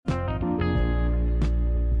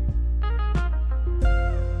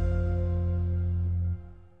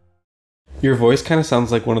Your voice kind of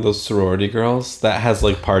sounds like one of those sorority girls that has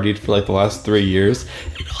like partied for like the last 3 years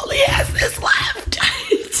and only has this left.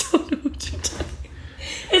 I don't know what you're talking about.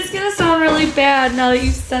 It's gonna sound really bad now that you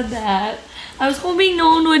said that. I was hoping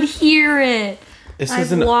no one would hear it. This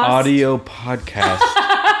is an audio podcast.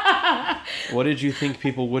 What did you think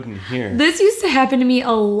people wouldn't hear? This used to happen to me a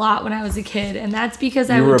lot when I was a kid, and that's because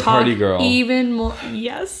I would talk party girl. Even more.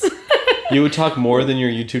 Yes. You would talk more than your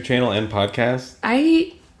YouTube channel and podcast?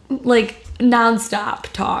 I like nonstop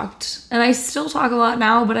talked, and I still talk a lot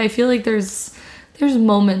now, but I feel like there's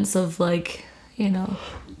moments of like, you know.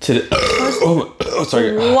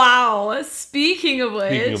 Sorry. Wow. Speaking of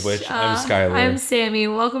which, I'm Skylar. I'm Sammy.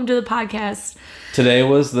 Welcome to the podcast. Today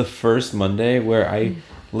was the first Monday where I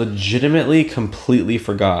legitimately completely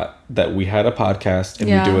forgot that we had a podcast and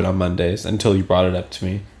we do it on Mondays until you brought it up to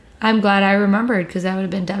me. I'm glad I remembered because that would have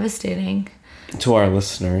been devastating. To our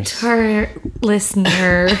listeners.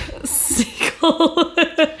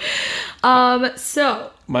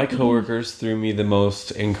 So my coworkers threw me the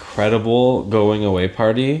most incredible going away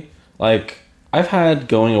party. Like, I've had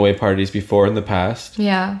going away parties before in the past.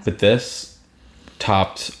 Yeah. But this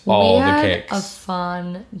topped all the cakes. We had a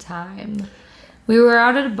fun time. We were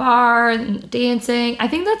out at a bar and dancing. I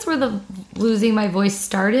think that's where the losing my voice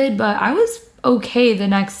started, but I was okay the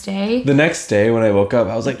next day. The next day when I woke up,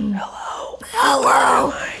 I was like,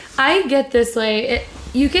 hello. I get this way.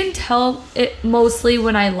 You can tell it mostly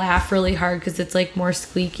when I laugh really hard because it's like more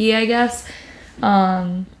squeaky, I guess.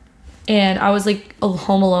 And I was like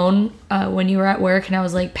home alone when you were at work, and I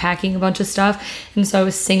was like packing a bunch of stuff, and so I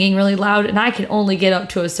was singing really loud, and I can only get up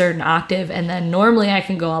to a certain octave, and then normally I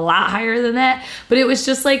can go a lot higher than that, but it was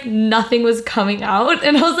just like nothing was coming out,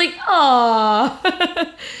 and I was like,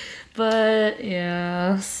 oh. But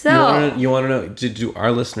yeah, so you want to know? Do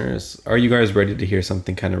our listeners? Are you guys ready to hear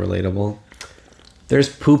something kind of relatable? There's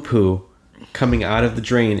poo coming out of the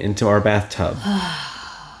drain into our bathtub.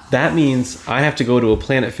 That means I have to go to a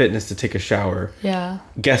Planet Fitness to take a shower. Yeah.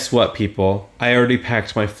 Guess what, people? I already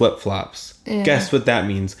packed my flip-flops. Yeah. Guess what that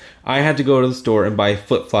means? I had to go to the store and buy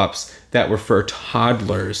flip-flops that were for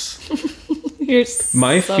toddlers.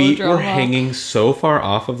 My feet were hanging so far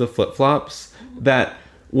off of the flip-flops that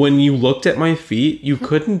when you looked at my feet, you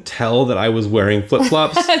couldn't tell that I was wearing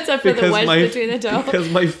flip-flops. Except for the wedge between the toe. Because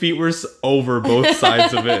my feet were over both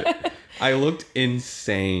sides of it. I looked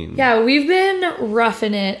insane. Yeah, we've been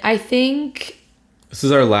roughing it. I think this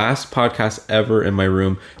is our last podcast ever in my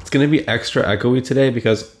room. It's going to be extra echoey today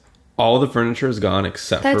because all the furniture is gone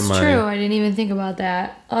except for my... That's true. I didn't even think about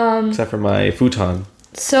that. Except for my futon.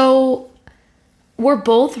 So we're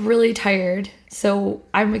both really tired. So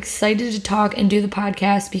I'm excited to talk and do the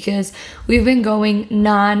podcast because we've been going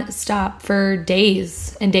non-stop for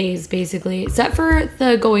days and days, basically, except for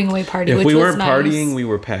the going away party, which was nice. If we weren't partying, we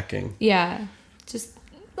were packing. Yeah, just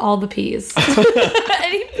all the peas.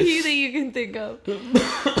 Any pea that you can think of.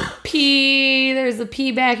 Pea, there's a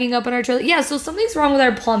pea backing up in our trailer. Yeah, so something's wrong with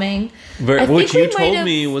our plumbing. Which you told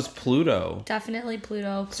me was Pluto. Definitely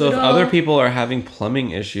Pluto. So if other people are having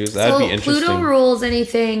plumbing issues, that'd be interesting. Pluto rules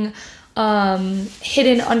anything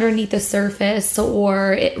hidden underneath the surface,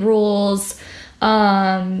 or it rules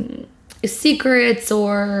secrets,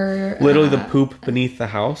 or literally the poop beneath the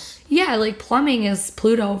house. Yeah, like plumbing is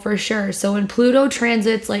Pluto for sure. So when Pluto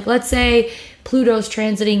transits, like let's say Pluto's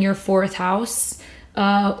transiting your 4th house,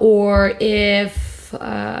 or if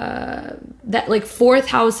that like 4th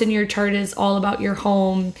house in your chart is all about your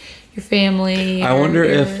home, your family. I wonder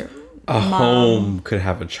if a home could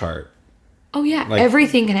have a chart. Oh yeah, like,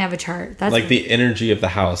 everything can have a chart. That's like the energy of the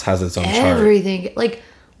house has its own chart. Everything. Like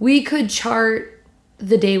we could chart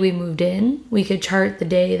the day we moved in. We could chart the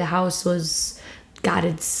day the house got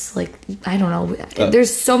its, like, I don't know.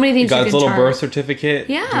 There's so many things you can chart. Got its little birth certificate.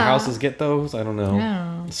 Yeah. Do houses get those? I don't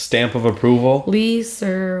know. Stamp of approval. Lease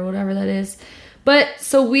or whatever that is. But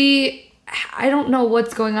so I don't know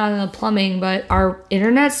what's going on in the plumbing, but our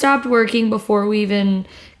internet stopped working before we even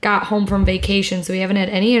got home from vacation. So we haven't had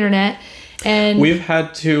any internet. And we've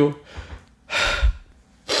had to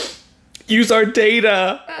use our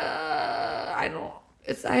data.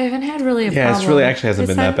 I haven't had really a problem. Yeah, it really actually hasn't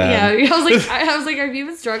been that bad. Yeah, I was like, have you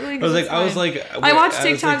been struggling? I watched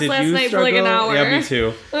TikToks last night for like an hour. Yeah, me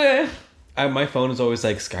too. My phone is always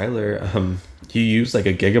like, Skylar, you use like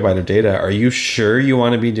a gigabyte of data. Are you sure you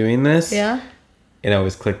want to be doing this? Yeah. And I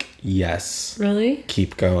always click yes. Really?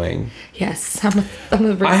 Keep going. Yes, I'm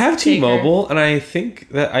a risk I have T-Mobile, taker. And I think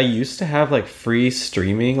that I used to have like free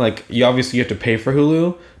streaming. Like you have to pay for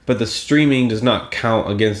Hulu, but the streaming does not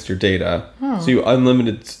count against your data. Oh. So you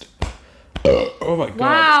unlimited. Oh my god!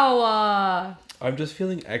 Wow. I'm just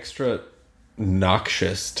feeling extra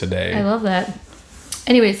noxious today. I love that.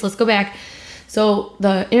 Anyways, let's go back. So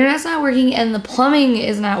the internet's not working and the plumbing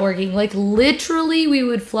is not working. Like literally we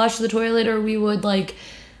would flush the toilet or we would like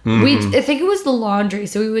I think it was the laundry.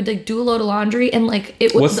 So we would like do a load of laundry and like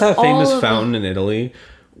it was. What's that famous fountain in Italy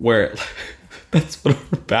where that's what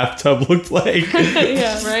our bathtub looked like?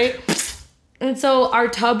 Yeah, right? And so our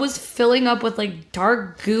tub was filling up with like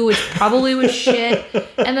dark goo, which probably was shit.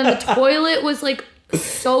 And then the toilet was like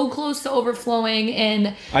so close to overflowing.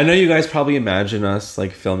 And I know you guys probably imagine us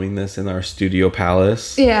like filming this in our studio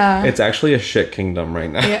palace. Yeah. It's actually a shit kingdom right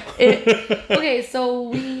now. Yeah. Okay, so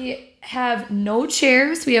we have no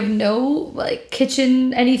chairs. We have no like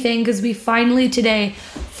kitchen anything because we finally,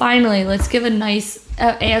 let's give a nice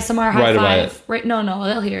ASMR high five. Right? No,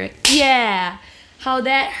 they'll hear it. Yeah. How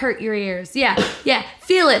that hurt your ears. Yeah.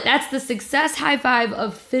 Feel it. That's the success high five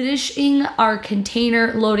of finishing our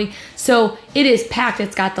container loading. So it is packed.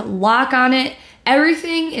 It's got the lock on it.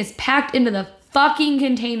 Everything is packed into the fucking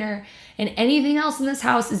container. And anything else in this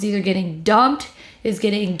house is either getting dumped, is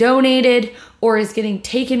getting donated, or is getting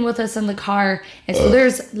taken with us in the car. And so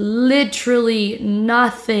there's literally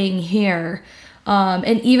nothing here.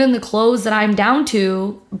 And even the clothes that I'm down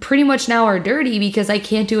to pretty much now are dirty because I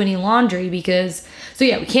can't do any laundry we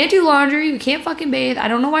can't do laundry. We can't fucking bathe. I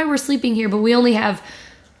don't know why we're sleeping here, but we only have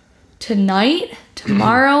tonight,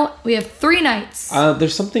 tomorrow. We have 3 nights.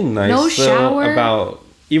 There's something nice about,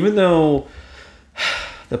 even though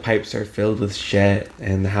the pipes are filled with shit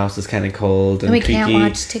and the house is kind of cold and we creaky, can't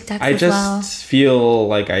watch TikTok. I just feel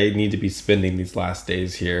like I need to be spending these last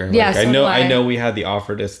days here. Like, yeah, so I know we had the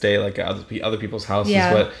offer to stay like at other people's houses,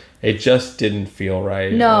 but it just didn't feel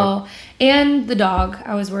right. No, and the dog.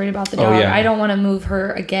 I was worried about the dog. I don't want to move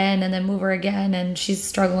her again and then move her again, and she's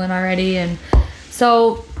struggling already, and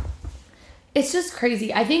so it's just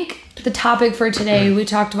crazy. I think the topic for today we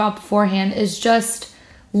talked about beforehand is just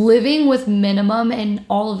living with minimum and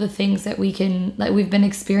all of the things that we've been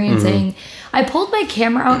experiencing. I pulled my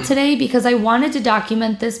camera out today because I wanted to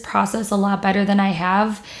document this process a lot better than I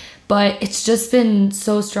have, but it's just been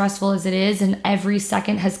so stressful as it is, and every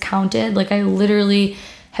second has counted. Like I literally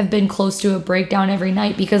have been close to a breakdown every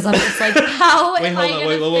night because I'm just like, how am I gonna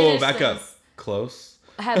finish wait, back this? Up. Close.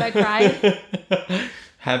 Have I cried?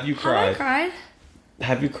 Have you cried? Have I cried?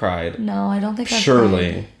 Have you cried? No, I don't think I've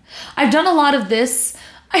Surely. cried. I've done a lot of this.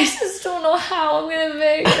 I just don't know how I'm going to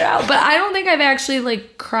figure it out. But I don't think I've actually,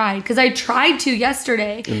 like, cried. Because I tried to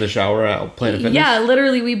yesterday. In the shower at Planet Fitness? Yeah,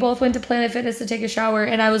 literally. We both went to Planet Fitness to take a shower.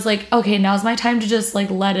 And I was like, okay, now's my time to just, like,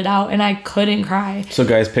 let it out. And I couldn't cry. So,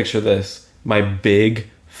 guys, picture this. My big,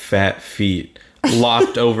 fat feet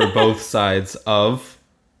lopped over both sides of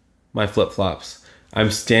my flip-flops. I'm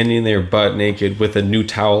standing there butt naked with a new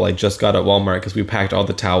towel I just got at Walmart because we packed all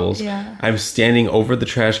the towels. Yeah. I'm standing over the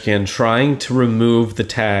trash can trying to remove the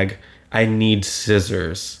tag. I need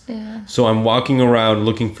scissors. Yeah. So I'm walking around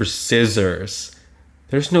looking for scissors.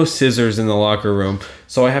 There's no scissors in the locker room.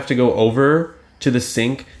 So I have to go over to the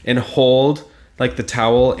sink and hold like the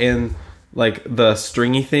towel and like the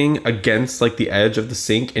stringy thing against like the edge of the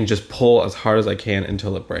sink and just pull as hard as I can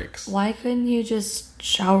until it breaks. Why couldn't you just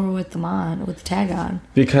shower with the tag on?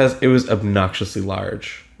 Because it was obnoxiously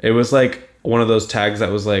large. It was like one of those tags that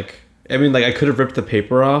was like, I mean, like I could have ripped the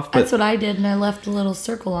paper off. But that's what I did, and I left a little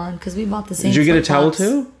circle on because we bought the same. Did you get a towel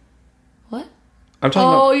too? What? You're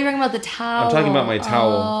talking about the towel. I'm talking about my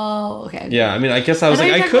towel. Oh, okay. Yeah, I mean, I guess I was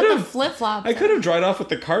like, I could have flip-flops. I could have dried off with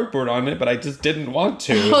the cardboard on it, but I just didn't want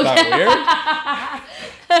to. Is that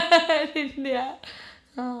weird? Yeah.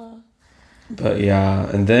 Oh. But yeah,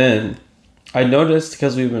 and then I noticed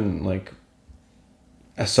because we've been like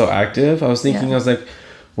so active, I was thinking, I was like,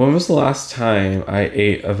 when was the last time I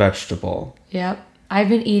ate a vegetable? Yep. I've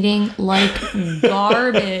been eating like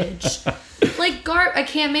garbage. I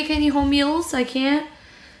can't make any home meals. I can't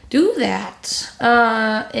do that.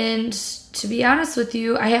 And to be honest with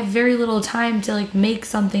you, I have very little time to like make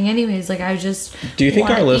something anyways. Like I just Do you think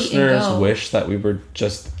our listeners wish that we were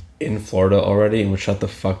just in Florida already and would shut the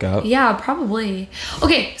fuck up? Yeah, probably.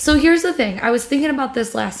 Okay, so here's the thing. I was thinking about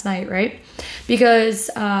this last night, right? Because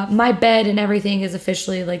my bed and everything is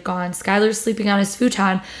officially like gone. Skylar's sleeping on his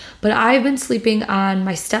futon, but I've been sleeping on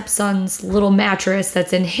my stepson's little mattress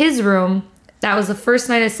that's in his room. That was the first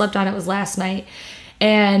night I slept on it, was last night.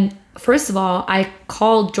 And first of all, I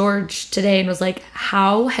called George today and was like,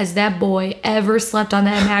 how has that boy ever slept on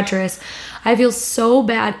that mattress? I feel so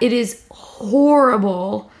bad. It is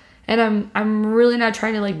horrible. And I'm really not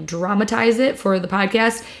trying to like dramatize it for the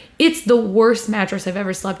podcast. It's the worst mattress I've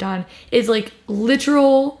ever slept on. It's like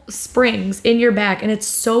literal springs in your back and it's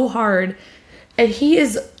so hard. And he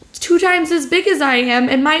is 2 times as big as I am,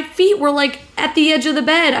 and my feet were like at the edge of the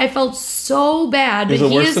bed. I felt so bad. Is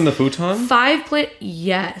it worse than the futon?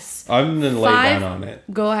 Yes. I'm gonna lay down on it.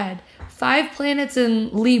 Go ahead. 5 planets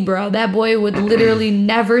in Libra. That boy would literally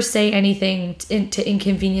never say anything to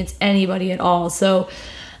inconvenience anybody at all. So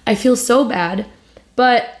I feel so bad.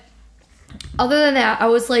 But other than that, I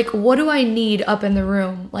was like, what do I need up in the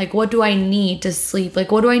room? Like, what do I need to sleep?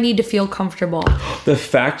 Like, what do I need to feel comfortable? The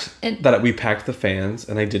fact that we packed the fans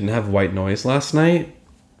and I didn't have white noise last night.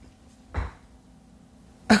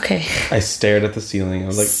 Okay. I stared at the ceiling. I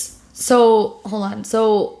was like... So, hold on.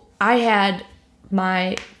 So, I had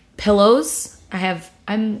my pillows.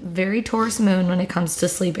 I'm very Taurus moon when it comes to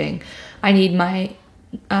sleeping. I need my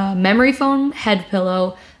memory foam head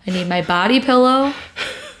pillow. I need my body pillow.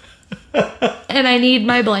 And I need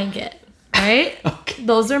my blanket, right? Okay.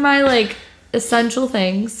 Those are my, like, essential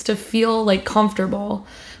things to feel, like, comfortable.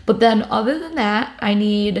 But then other than that, I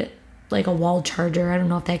need, like, a wall charger. I don't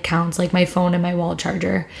know if that counts, like, my phone and my wall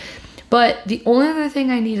charger. But the only other thing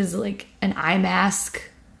I need is, like, an eye mask,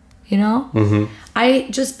 you know? Mm-hmm. I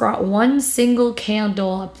just brought one single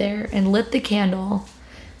candle up there and lit the candle.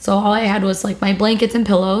 So all I had was, like, my blankets and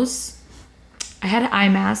pillows. I had an eye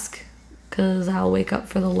mask because I'll wake up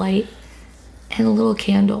for the light. And a little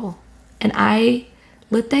candle. And I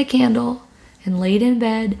lit that candle and laid in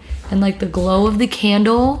bed. And, like, the glow of the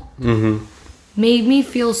candle made me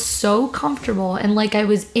feel so comfortable. And like I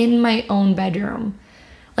was in my own bedroom.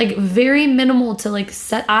 Like, very minimal to, like,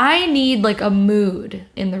 set. I need, like, a mood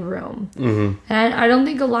in the room. Mm-hmm. And I don't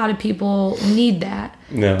think a lot of people need that.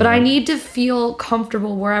 No. But I need to feel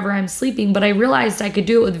comfortable wherever I'm sleeping. But I realized I could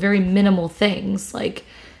do it with very minimal things. Like,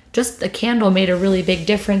 just a candle made a really big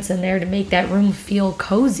difference in there to make that room feel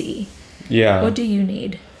cozy. Yeah. What do you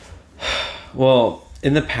need? Well,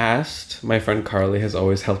 in the past, my friend Carly has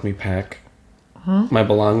always helped me pack my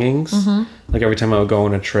belongings. Mm-hmm. Like, every time I would go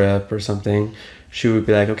on a trip or something, she would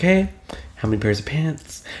be like, okay, how many pairs of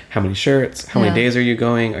pants? How many shirts? How many days are you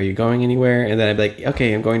going? Are you going anywhere? And then I'd be like,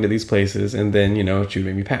 okay, I'm going to these places. And then, you know, she would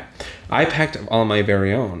make me pack. I packed all my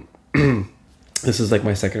very own. This is like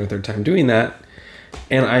my second or third time doing that.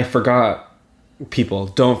 And I forgot, people,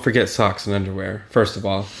 don't forget socks and underwear, first of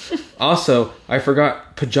all. Also, I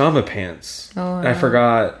forgot pajama pants. Oh, I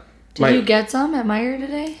forgot... Did you get some at Meijer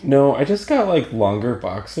today? No, I just got, like, longer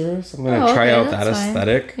boxers. I'm going to try out that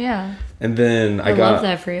aesthetic. Yeah. And then I love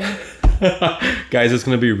that for you. Guys, it's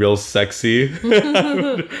going to be real sexy.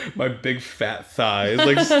 My big fat thighs,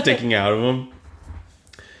 like, sticking out of them.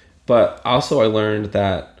 But also I learned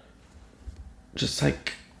that just,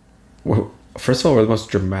 like... First of all, we're the most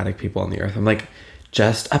dramatic people on the earth. I'm like,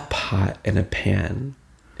 just a pot and a pan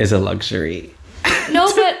is a luxury.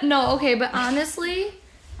 But honestly,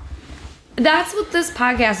 that's what this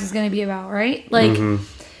podcast is going to be about, right? Like,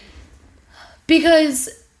 because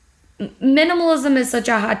minimalism is such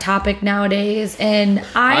a hot topic nowadays, and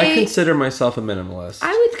I consider myself a minimalist.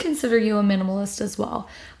 I would consider you a minimalist as well.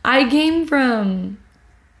 I came from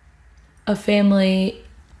a family...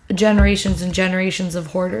 generations and generations of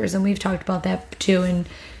hoarders, and we've talked about that too, and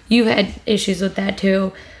you've had issues with that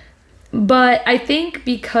too. But I think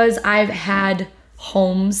because I've had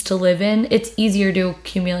homes to live in, it's easier to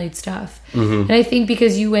accumulate stuff. And I think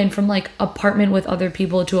because you went from, like, apartment with other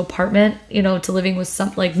people to apartment, you know, to living with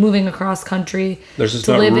some, like, moving across country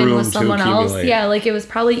to live in with someone else, yeah, like, it was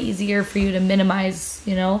probably easier for you to minimize,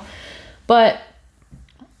 you know. But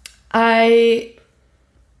I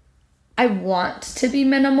want to be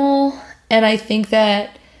minimal, and I think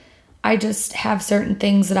that I just have certain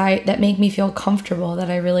things that make me feel comfortable,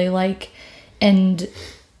 that I really like. And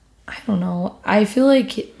I don't know, I feel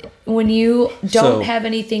like when you don't have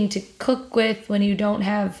anything to cook with, when you don't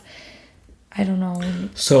have, I don't know.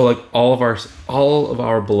 So, like, all of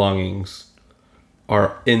our belongings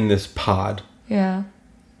are in this pod. Yeah.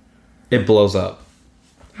 It blows up.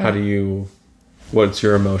 What's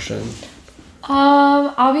your emotion?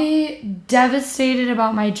 I'll be devastated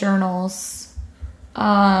about my journals.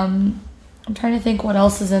 I'm trying to think what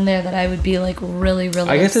else is in there that I would be, like, really, really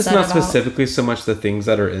I guess it's not about. specifically so much the things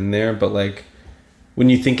that are in there, but, like, when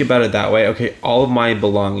you think about it that way, okay, all of my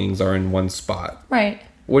belongings are in one spot. Right.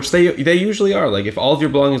 Which they usually are. Like, if all of your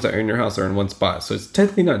belongings are in your house, they're in one spot. So it's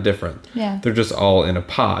technically not different. Yeah. They're just all in a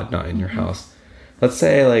pod, not in your house. Let's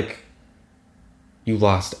say, like, you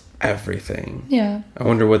lost everything. Yeah. I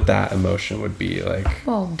wonder what that emotion would be like.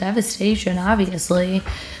 Well, devastation, obviously.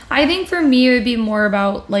 I think for me it would be more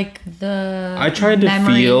about, like, the I tried to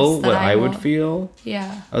feel what I would feel.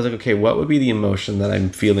 Yeah. I was like, okay, what would be the emotion that I'm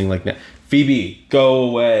feeling like now? Phoebe, go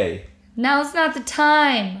away. Now's not the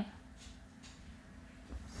time.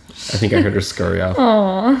 I think I heard her scurry off.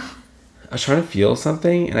 Aww. I was trying to feel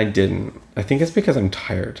something and I didn't. I think it's because I'm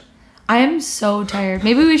tired. I am so tired.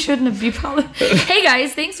 Maybe we shouldn't have been probably. Hey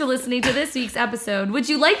guys, thanks for listening to this week's episode. Would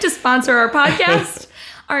you like to sponsor our podcast?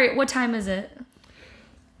 All right, what time is it?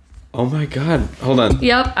 Oh my god. Hold on.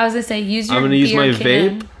 Yep, I was going to say use your I'm going to use my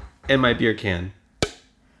can. vape and my beer can.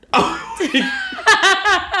 Oh.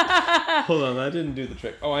 Hold on, that didn't do the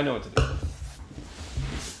trick. Oh, I know what to do.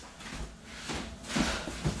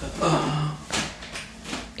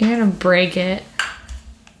 You're going to break it.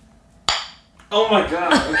 Oh my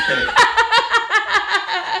god, okay.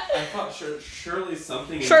 I thought surely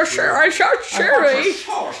something... Surely. Something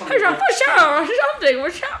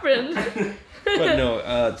was happening. But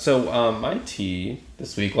no, so my tea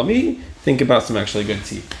this week, let me think about some actually good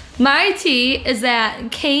tea. My tea is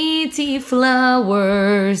that Katie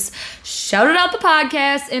Flowers shouted out the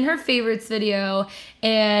podcast in her favorites video,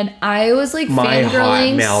 and I was like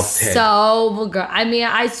fangirling so good. I mean,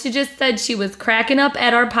 she just said she was cracking up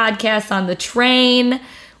at our podcast on the train.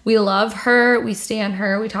 We love her. We stand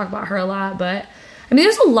her. We talk about her a lot, but I mean,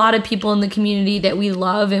 there's a lot of people in the community that we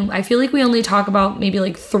love, and I feel like we only talk about maybe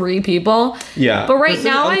like 3 people. Yeah. But right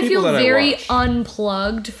now I feel very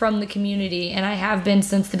unplugged from the community, and I have been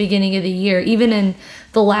since the beginning of the year. Even in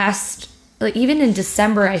the last, like even in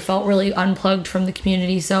December, I felt really unplugged from the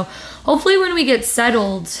community. So hopefully when we get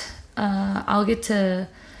settled, I'll get to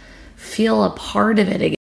feel a part of it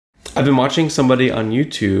again. I've been watching somebody on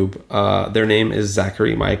YouTube. Their name is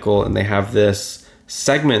Zachary Michael, and they have this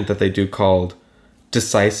segment that they do called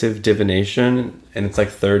Decisive Divination, and it's like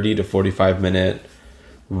 30 to 45 minute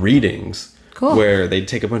readings. Cool. Where they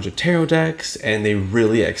take a bunch of tarot decks and they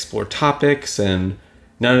really explore topics, and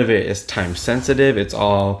none of it is time sensitive. It's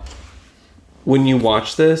all, when you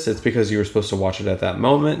watch this, it's because you were supposed to watch it at that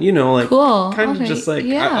moment, you know, like cool. kind of just like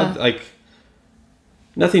like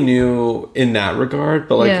nothing new in that regard,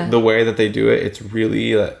 but like the way that they do it, it's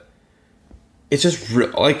really it's just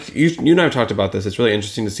like you and I have talked about this. It's really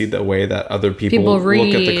interesting to see the way that other people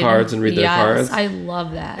look at the cards and read their cards. I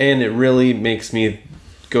love that. And it really makes me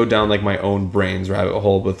go down like my own brain's rabbit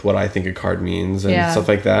hole with what I think a card means and stuff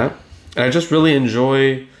like that. And I just really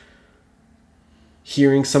enjoy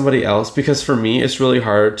hearing somebody else, because for me, it's really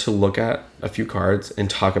hard to look at a few cards and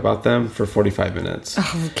talk about them for 45 minutes.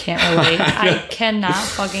 Oh, can't relate. I cannot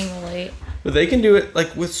fucking relate. But they can do it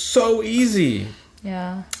like with so easy.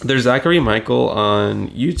 Yeah. There's Zachary Michael on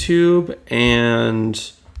YouTube,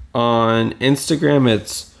 and on Instagram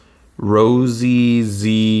it's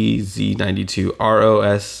RosieZZ92.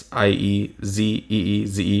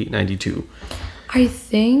 RosieZeeze92. I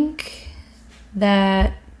think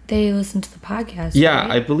that they listen to the podcast. Yeah,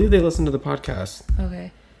 right? I believe they listen to the podcast.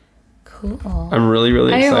 Okay. Cool. I'm really,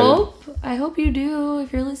 really excited. I hope you do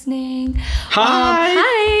if you're listening. Hi.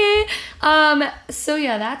 Hi. So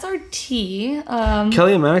yeah, that's our tea.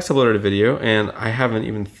 Kelly and Max uploaded a video, and I haven't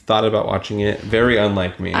even thought about watching it. Very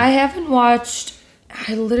unlike me. I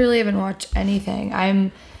literally haven't watched anything.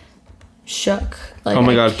 I'm shook. Like, oh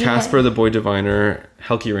my god, Casper the Boy Diviner,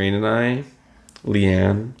 Helki Rain, and I,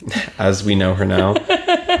 Leanne, as we know her now,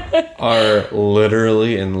 are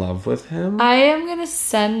literally in love with him. I am going to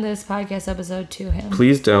send this podcast episode to him.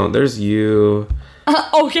 Please don't. There's you.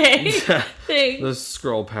 Okay. Thanks. Let's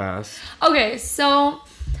scroll past. Okay, so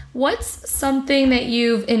what's something that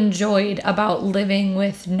you've enjoyed about living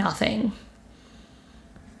with nothing?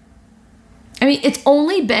 I mean, it's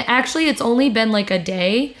only been like a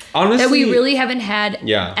day. Honestly, that we really haven't had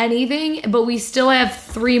anything, but we still have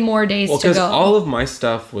 3 more days to go. Because all of my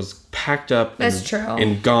stuff was packed up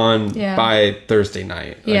and gone by Thursday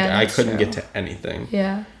night. Like, I couldn't get to anything.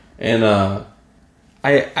 Yeah. And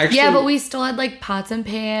I actually... Yeah, but we still had like pots and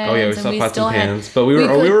pans. Oh yeah, we still had pots and pans. But we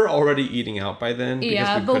were already eating out by then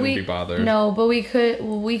because we couldn't be bothered. No, but we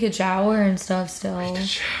could shower and stuff still. We could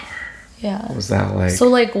shower. Yeah. What was that like? So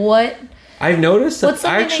like what... I've noticed that what's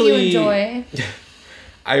something that you enjoy?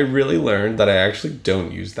 I really learned that I actually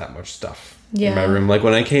don't use that much stuff in my room. Like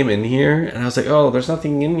when I came in here and I was like, oh, there's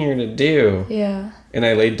nothing in here to do. Yeah. And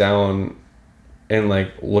I laid down and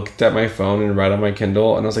like looked at my phone and read on my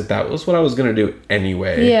Kindle, and I was like, that was what I was gonna do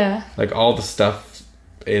anyway. Yeah. Like all the stuff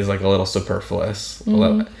is like a little superfluous.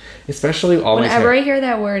 Especially all whenever I hear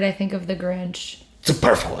that word, I think of the Grinch.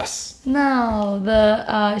 Superfluous.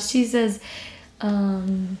 No, she says,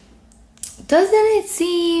 doesn't it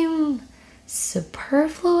seem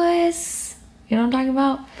superfluous? You know what I'm talking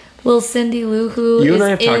about? Little Cindy Lou Who. You and I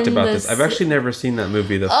have talked about this. I've actually never seen that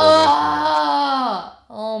movie, The Full Version.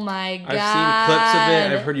 Oh my god. I've seen clips of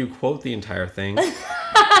it. I've heard you quote the entire thing.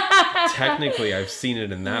 Technically, I've seen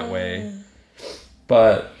it in that way.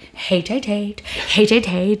 But hate.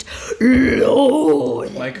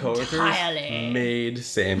 Lord, my coworkers entirely. made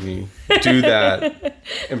Sammy do that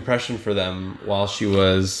impression for them while she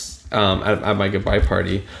was at my goodbye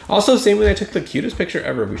party. Also, Sammy and I took the cutest picture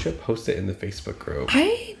ever. We should post it in the Facebook group.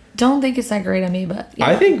 I don't think it's that great on me, but yeah.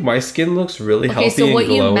 I think my skin looks really healthy and glowing.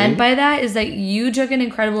 Okay, so what you meant by that is that you took an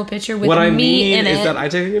incredible picture with me in it. What I mean is that I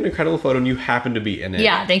took an incredible photo and you happened to be in it.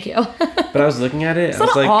 Yeah, thank you. But I was looking at it and I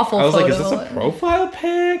was like, is this a profile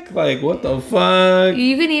pic? Like, what the fuck?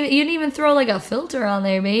 You didn't even throw like a filter on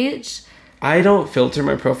there, bitch. I don't filter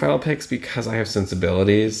my profile pics because I have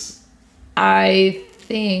sensibilities. I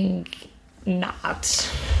think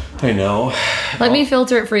not. I know. Let me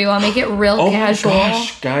filter it for you. I'll make it real casual. Oh my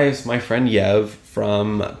gosh, guys, my friend Yev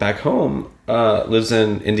from back home lives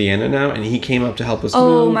in Indiana now, and he came up to help us move.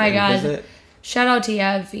 Oh my god! Visit. Shout out to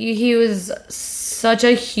Yev. He was such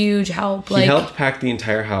a huge help. He helped pack the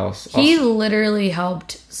entire house. He literally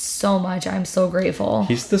helped so much. I'm so grateful.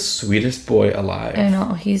 He's the sweetest boy alive. I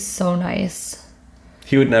know. He's so nice.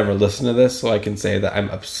 He would never listen to this, so I can say that I'm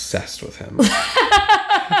obsessed with him.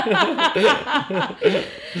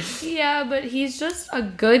 Yeah, but he's just a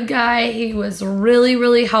good guy. He was really,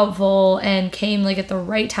 really helpful and came like at the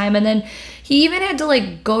right time. And then he even had to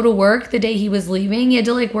like go to work the day he was leaving. He had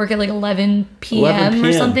to like work at like 11 p.m.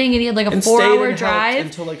 or something, and he had like a 4-hour drive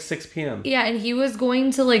until like 6 p.m. Yeah, and he was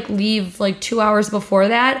going to like leave like 2 hours before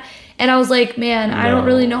that. And I was like, man, I don't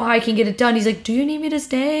really know how I can get it done. He's like, do you need me to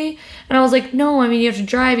stay? And I was like, no, I mean, you have to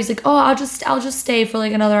drive. He's like, oh, I'll just stay for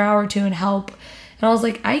like another hour or two and help. And I was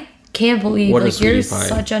like, I can't believe like you're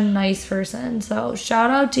such a nice person. So shout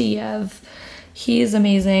out to Yev. He's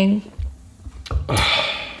amazing. And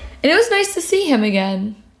it was nice to see him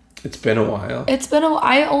again. It's been a while.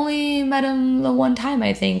 I only met him the one time,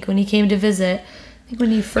 I think, when he came to visit. I think when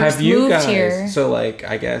he first moved here. So like,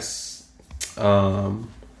 I guess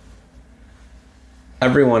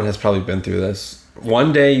everyone has probably been through this.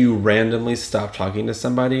 One day you randomly stop talking to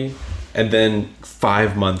somebody, and then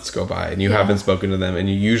 5 months go by and you haven't spoken to them, and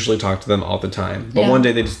you usually talk to them all the time. But one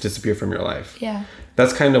day they just disappear from your life. Yeah.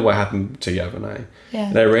 That's kind of what happened to Yev and I. Yeah.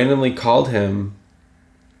 And I randomly called him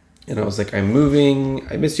and I was like, I'm moving.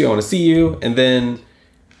 I miss you. I want to see you. And then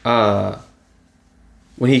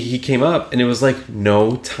when he came up, and it was like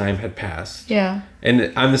no time had passed. Yeah.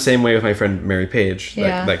 And I'm the same way with my friend Mary Page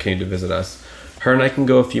that came to visit us. Her and I can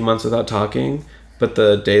go a few months without talking, but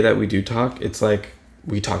the day that we do talk, it's like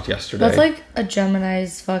we talked yesterday. That's like a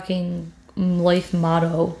Gemini's fucking life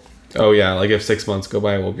motto. Oh yeah, like if 6 months go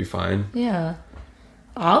by, we'll be fine. Yeah.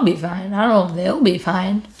 I'll be fine. I don't know if they'll be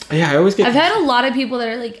fine. Yeah, I always get... I've had a lot of people that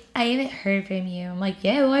are like, I haven't heard from you. I'm like,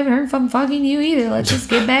 yeah, well, I haven't heard from fucking you either. Let's just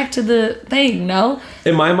get back to the thing, no?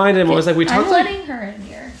 In my mind, I'm always like, we talked... I'm letting her in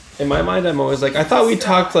here. In my mind, I'm always like, I thought we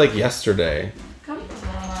talked like yesterday. Come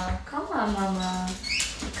on, mama.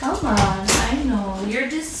 Come on. I know. You're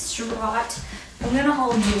distraught. I'm gonna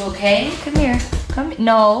hold you, okay? Come here. Come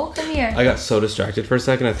here. I got so distracted for a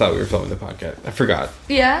second. I thought we were filming the podcast. I forgot.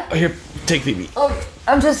 Yeah? Oh, here, take Phoebe. Oh,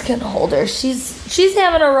 I'm just gonna hold her. She's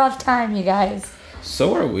having a rough time, you guys.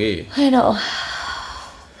 So are we. I know.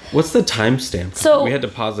 What's the timestamp? So we had to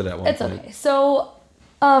pause it at one point. It's okay. So,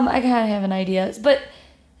 I kind of have an idea. But,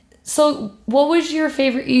 so what was your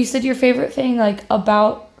favorite, you said your favorite thing, like,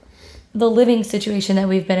 about the living situation that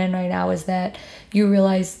we've been in right now is that you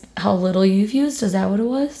realize how little you've used? Is that what it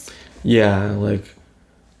was? Yeah, like,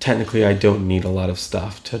 technically I don't need a lot of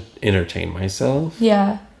stuff to entertain myself.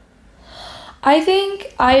 Yeah. I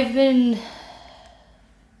think I've been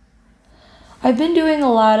doing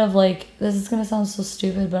a lot of, like, this is going to sound so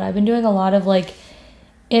stupid, but I've been doing a lot of, like,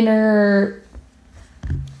 inner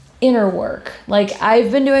work. Like,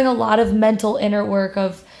 I've been doing a lot of mental inner work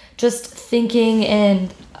of just thinking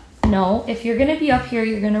and, no, if you're going to be up here,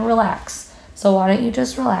 you're going to relax. So why don't you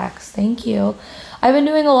just relax? Thank you. I've been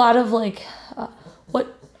doing a lot of, like,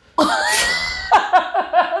 what?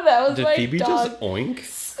 That was Did my Phoebe dog. just oink?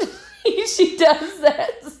 She does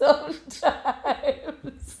that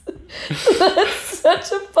sometimes. That's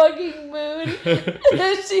such a fucking mood. And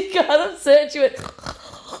then she got upset. She went...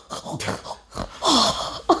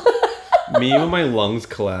 Me when my lungs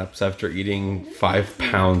collapse after eating 5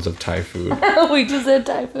 pounds of Thai food. We just had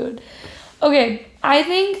Thai food. Okay, I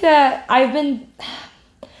think that I've been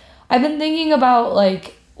thinking about,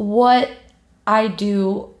 like, what I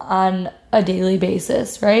do on a daily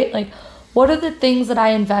basis, right? Like, what are the things that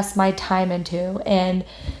I invest my time into, and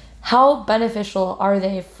how beneficial are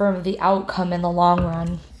they for the outcome in the long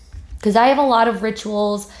run? Because I have a lot of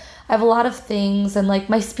rituals, I have a lot of things, and, like,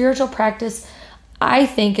 my spiritual practice, I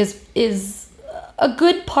think, is a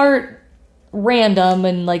good part random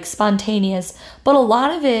and like spontaneous, but a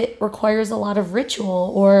lot of it requires a lot of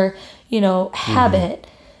ritual or, habit.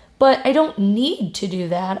 But I don't need to do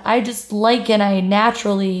that. I just like and I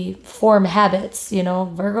naturally form habits,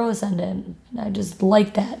 Virgo ascendant. I just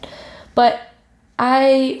like that. But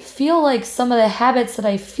I feel like some of the habits that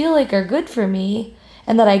I feel like are good for me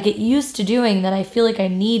and that I get used to doing that I feel like I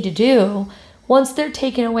need to do, once they're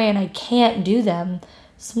taken away and I can't do them,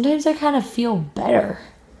 sometimes I kind of feel better.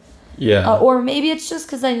 Yeah. Or maybe it's just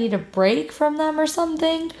because I need a break from them or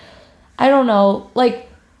something. I don't know. Like,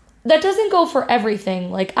 that doesn't go for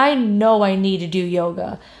everything. Like, I know I need to do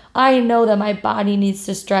yoga. I know that my body needs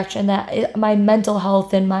to stretch and that my mental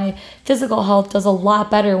health and my physical health does a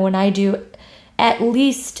lot better when I do at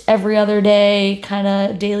least every other day kind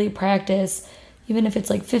of daily practice. Even if it's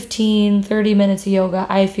like 15, 30 minutes of yoga,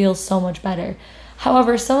 I feel so much better.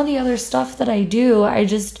 However, some of the other stuff that I do, I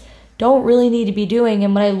just don't really need to be doing.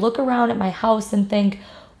 And when I look around at my house and think,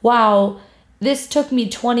 wow, this took me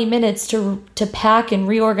 20 minutes to pack and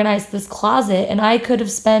reorganize this closet, and I could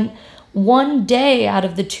have spent one day out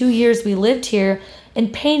of the 2 years we lived here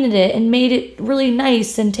and painted it and made it really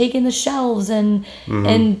nice and taken the shelves and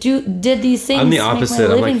did these things. I'm the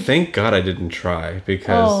opposite. I'm like, thank God I didn't try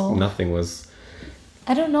because nothing was.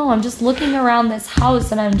 I don't know. I'm just looking around this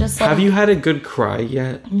house and I'm just like... Have you had a good cry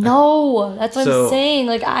yet? No. That's what I'm saying.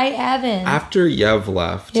 Like, I haven't. After Yev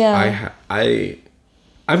left,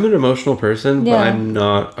 I'm an emotional person, but I'm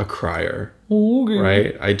not a crier. Okay.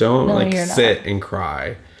 Right? I don't sit and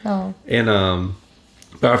cry. No. And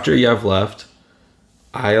but after Yev left,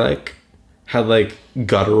 I had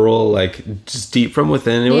guttural, just deep from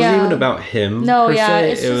within. It wasn't even about him. No, per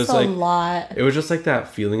se. It's just a lot. It was just that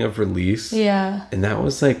feeling of release. Yeah. And that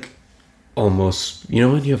was almost,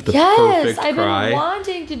 when you have the perfect cry. I've been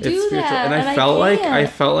wanting to do that. And I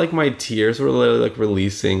felt like my tears were literally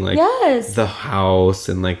releasing the house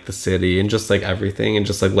and the city and just everything and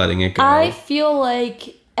just letting it go. I feel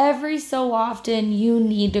like every so often you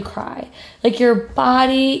need to cry. Your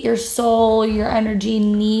body, your soul, your energy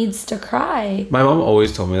needs to cry. My mom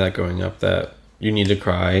always told me that growing up, that you need to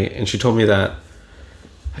cry. And she told me that,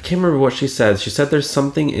 I can't remember what she said. She said there's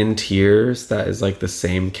something in tears that is the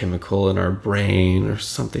same chemical in our brain or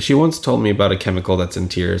something. She once told me about a chemical that's in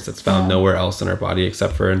tears that's found nowhere else in our body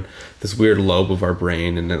except for in this weird lobe of our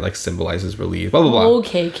brain, and it symbolizes relief. Blah, blah, blah.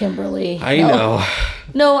 Okay, Kimberly. I know.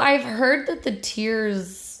 No, I've heard that the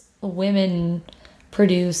tears women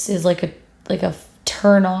produce is a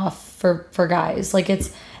turn off for guys.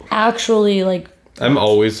 It's actually I'm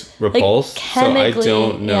always repulsed, so I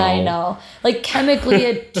don't know. Yeah, I know. Chemically,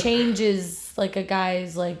 it changes a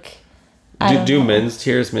guy's Do men's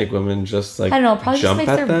tears make women just I don't know, probably jump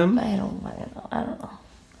just at them? I don't know.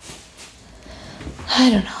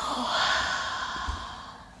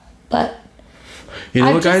 But you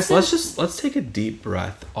know what, guys? Let's take a deep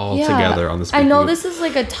breath all together on this. I know this is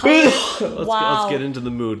a tough. Let's get into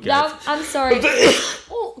the mood, guys. I'm sorry.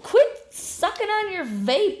 Oh, quit sucking on your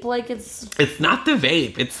vape It's not the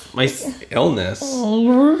vape. It's my illness.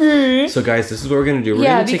 So, guys, this is what we're gonna do. We're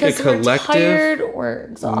gonna take a collective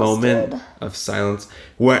moment of silence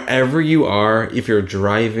wherever you are. If you're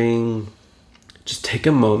driving, just take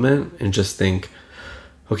a moment and just think.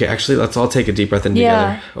 Okay, actually, let's all take a deep breath in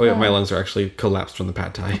together. Oh, yeah, my lungs are actually collapsed from the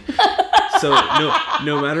pad thai. So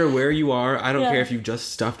no matter where you are, I don't care if you've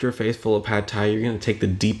just stuffed your face full of pad thai, you're going to take the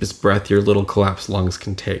deepest breath your little collapsed lungs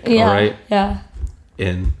can take, all right? Yeah.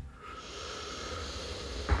 In.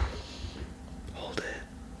 Hold it.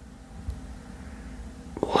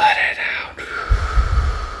 Let it out.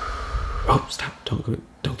 Oh, stop.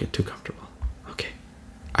 Don't get too comfortable. Okay.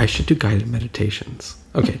 I should do guided meditations.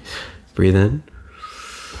 Okay. Breathe in.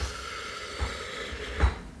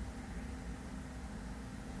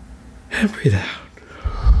 And breathe out.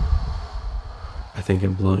 I think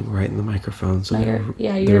I'm blowing right in the microphone. So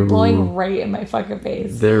you're blowing right in my fucking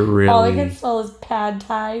face. They're really... All I can smell is pad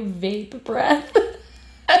thai, vape breath,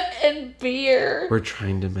 and beer. We're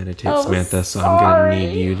trying to meditate, Samantha, so I'm going to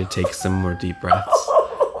need you to take some more deep breaths.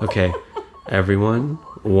 Okay, everyone,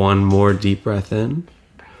 one more deep breath in.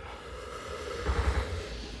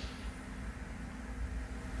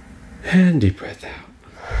 And deep breath out.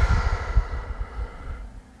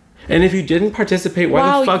 And if you didn't participate,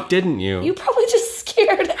 why the fuck didn't you? You probably just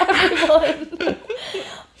scared everyone.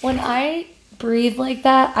 When I breathe like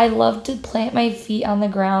that, I love to plant my feet on the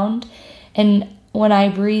ground. And when I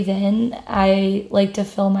breathe in, I like to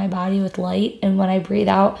fill my body with light. And when I breathe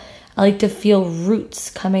out, I like to feel roots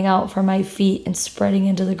coming out from my feet and spreading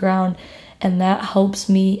into the ground. And that helps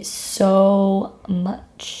me so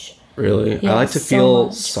much. Really? Yeah, I like to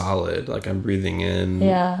feel solid, like I'm breathing in.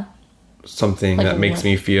 Yeah. something that makes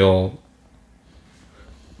me feel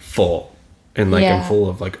full and like I'm full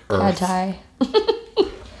of like earth. Pad Thai.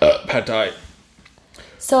 Pad Thai.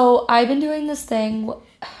 So I've been doing this thing.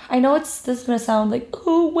 I know this is gonna sound like,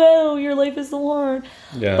 oh wow, your life is so hard.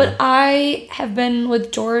 Yeah. But I have been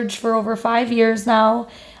with George for over 5 years now.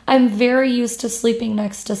 I'm very used to sleeping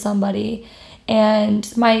next to somebody,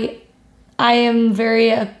 and I am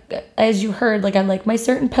very, as you heard, like I like my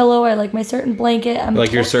certain pillow, I like my certain blanket. I'm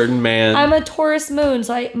like your certain man. I'm a Taurus moon,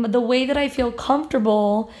 so the way that I feel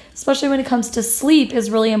comfortable, especially when it comes to sleep, is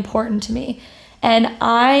really important to me. And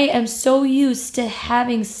I am so used to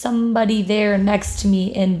having somebody there next to me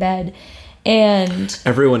in bed. And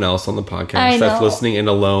everyone else on the podcast that's listening in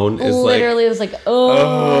alone is literally was like,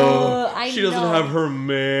 she doesn't have her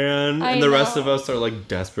man. And the rest of us are like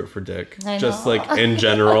desperate for dick. Just like in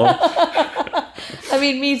general. I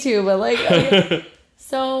mean, me too, but like,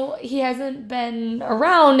 so he hasn't been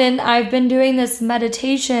around, and I've been doing this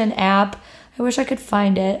meditation app. I wish I could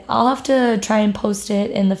find it. I'll have to try and post it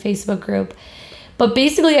in the Facebook group. But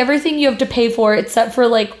basically everything you have to pay for except for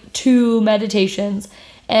like 2 meditations.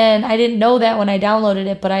 And I didn't know that when I downloaded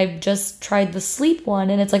it, but I've just tried the sleep one,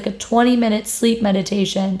 and it's like a 20-minute sleep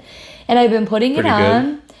meditation. And I've been putting it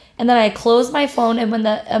on, and then I close my phone, and when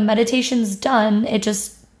the meditation's done, it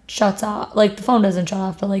just shuts off. Like the phone doesn't shut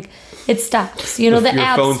off, but like it stops. You know, the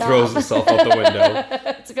app your phone throws itself out the window.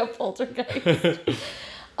 It's like a poltergeist.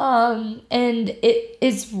 And it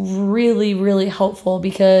is really, really helpful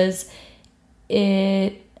because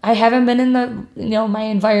I haven't been in my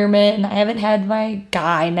environment, and I haven't had my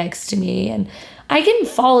guy next to me, and I can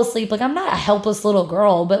fall asleep. Like, I'm not a helpless little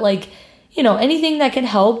girl, but like, anything that can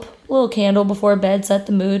help, a little candle before bed, set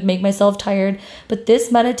the mood, make myself tired. But this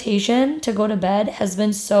meditation to go to bed has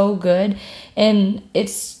been so good. And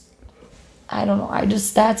I don't know,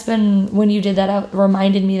 that's been, when you did that, it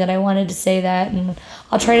reminded me that I wanted to say that, and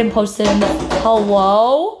I'll try and post it in the,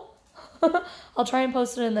 I'll try and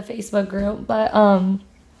post it in the Facebook group, but,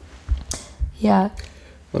 yeah.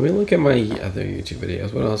 Let me look at my other YouTube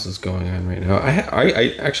videos. What else is going on right now?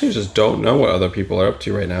 I actually just don't know what other people are up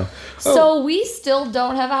to right now. So we still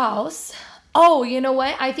don't have a house. Oh, you know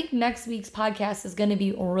what? I think next week's podcast is going to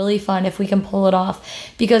be really fun if we can pull it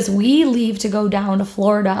off, because we leave to go down to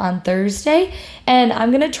Florida on Thursday, and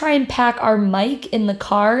I'm going to try and pack our mic in the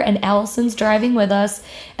car, and Allison's driving with us,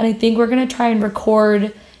 and I think we're going to try and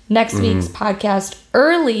record next week's podcast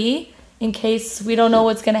early in case we don't know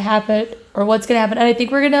what's going to happen. And I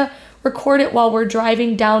think we're going to record it while we're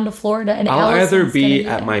driving down to Florida. And I'll either be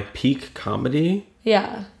at my peak comedy.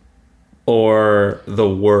 Yeah. Or the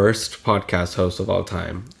worst podcast host of all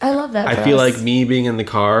time. I love that. I feel like me being in the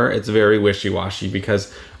car, it's very wishy-washy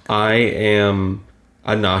because I am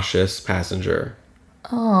a nauseous passenger.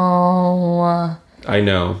 Oh. I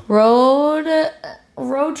know.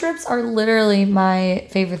 Road trips are literally my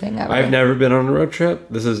favorite thing ever. I've never been on a road trip.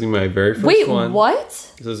 This is my very first one. Wait,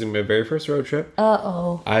 what? This is my very first road trip.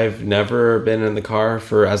 Uh-oh. I've never been in the car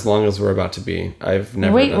for as long as we're about to be. I've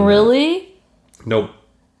never Wait, really? That. Nope.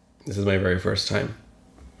 This is my very first time.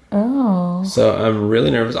 Oh. So I'm really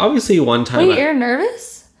nervous. Obviously, one time... Wait, you're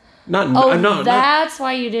nervous? I'm not. That's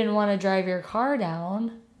why you didn't want to drive your car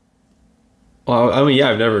down. Well, I mean,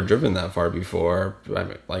 yeah, I've never driven that far before. I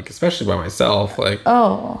mean, like, especially by myself. Like,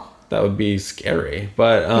 that would be scary.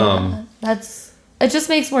 But it just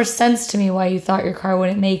makes more sense to me why you thought your car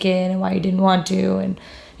wouldn't make it and why you didn't want to, and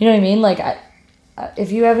you know what I mean. Like,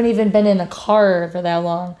 if you haven't even been in a car for that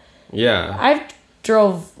long, I've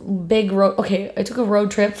drove big road. Okay, I took a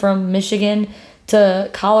road trip from Michigan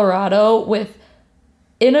to Colorado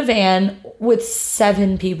in a van with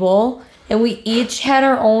 7 people. And we each had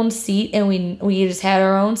our own seat, and we just had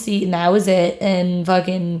our own seat, and that was it. And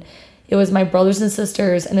fucking, it was my brothers and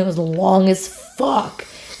sisters, and it was long as fuck.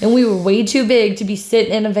 And we were way too big to be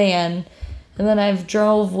sitting in a van. And then I've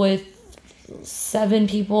drove with 7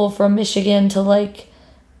 people from Michigan to like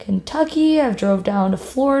Kentucky. I've drove down to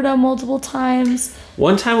Florida multiple times.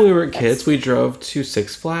 One time we were kids, we drove to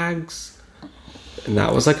Six Flags, and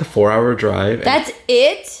that was like a 4-hour drive. That's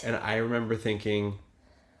it? And I remember thinking,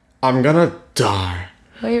 I'm gonna die.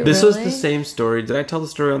 Wait, this really? was the same story. Did I tell the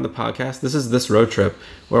story on the podcast? This is this road trip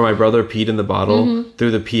where my brother peed in the bottle,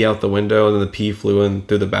 threw the pee out the window, and then the pee flew in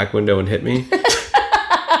through the back window and hit me.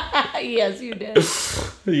 Yes, you did.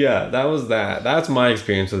 Yeah, that was that. That's my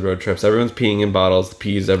experience with road trips. Everyone's peeing in bottles, the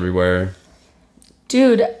pee's everywhere.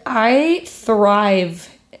 Dude, I thrive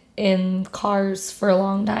in cars for a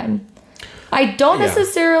long time. I don't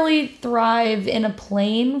necessarily thrive in a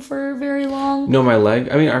plane for very long. No,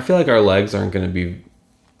 I feel like our legs aren't going to be...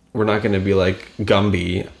 We're not going to be like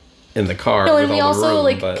Gumby in the car. No, and we also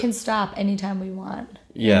can stop anytime we want.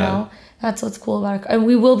 Yeah. You know? That's what's cool about it. And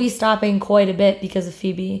we will be stopping quite a bit because of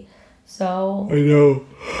Phoebe. So I know.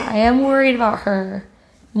 I am worried about her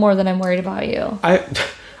more than I'm worried about you.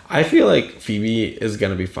 I feel like Phoebe is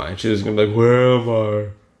gonna be fine. She's gonna be like, where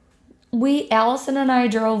am I? Allison and I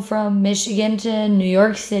drove from Michigan to New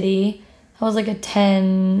York City. That was like a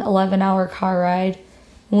 10, 11 hour car ride.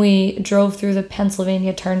 We drove through the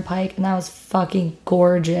Pennsylvania Turnpike, and that was fucking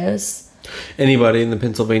gorgeous. Anybody in the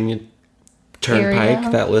Pennsylvania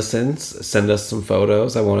Turnpike that listens, send us some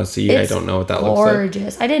photos. I want to see. I don't know what that looks like.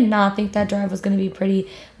 Gorgeous. I did not think that drive was going to be pretty.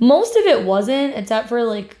 Most of it wasn't, except for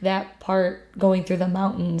like that part going through the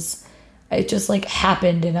mountains. It just like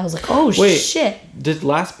happened, and I was like, "Oh shit!" Did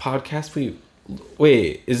last podcast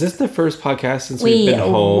is this the first podcast since we've been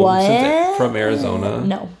home from Arizona?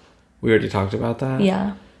 No. We already talked about that?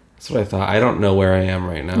 Yeah. That's what I thought. I don't know where I am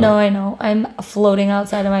right now. No, I know. I'm floating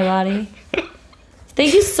outside of my body.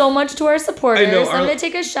 Thank you so much to our supporters. I'm going to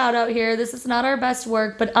take a shout out here. This is not our best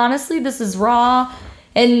work, but honestly, this is raw.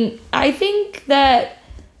 And I think that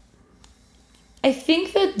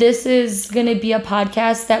this is going to be a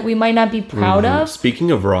podcast that we might not be proud of. Speaking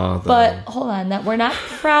of raw, though. But hold on, that we're not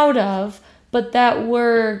proud of, but that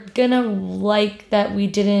we're going to like that we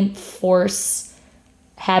didn't force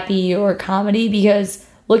happy or comedy, because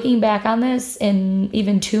looking back on this in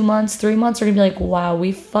even 2 months, 3 months, we're gonna be like, wow,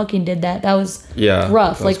 we fucking did that. That was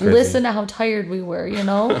rough. That was crazy. Listen to how tired we were, you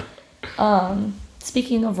know?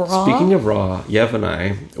 Speaking of raw, Yev and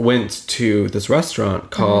I went to this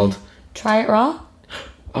restaurant called Try It Raw.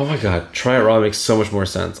 Oh my god, Try It Raw makes so much more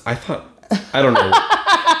sense. I don't know.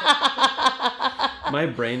 My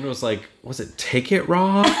brain was like, was it Take It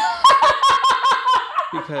Raw?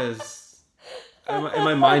 Because in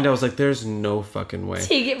my mind, I was like, "There's no fucking way."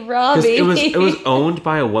 Take it raw, baby. It was owned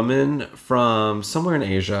by a woman from somewhere in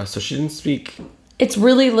Asia, so she didn't speak. It's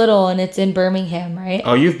really little, and it's in Birmingham, right?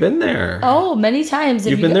 Oh, you've been there? Oh, many times.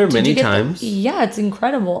 You've been there many times? Yeah, it's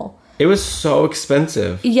incredible. It was so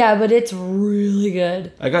expensive. Yeah, but it's really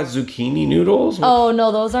good. I got zucchini noodles. Oh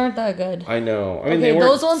no, those aren't that good. I know. I mean,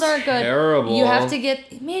 those ones aren't good. Terrible. You have to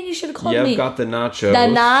get. Man, you should have called me. You've got the nachos.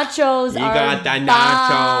 The nachos. You got the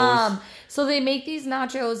nachos. So they make these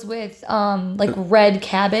nachos with like red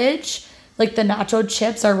cabbage. Like the nacho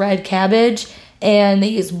chips are red cabbage, and they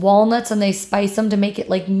use walnuts and they spice them to make it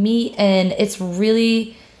like meat, and it's not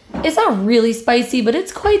really spicy, but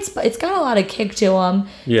it's it's got a lot of kick to them.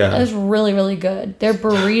 Yeah. It's really, really good. Their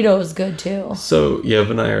burrito's good too. So Yev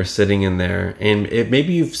and I are sitting in there, and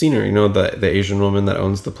maybe you've seen her, you know, the Asian woman that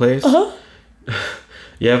owns the place? Uh-huh.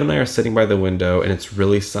 Yev and I are sitting by the window, and it's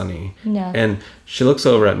really sunny. Yeah. And she looks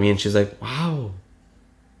over at me, and she's like, wow,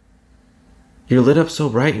 you're lit up so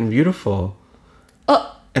bright and beautiful.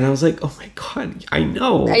 And I was like, oh my God, I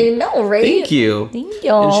know. I know, right? Thank you. Thank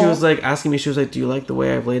you. And she was like, asking me, she was like, do you like the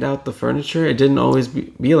way I've laid out the furniture? It didn't always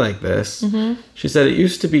be like this. Mm-hmm. She said it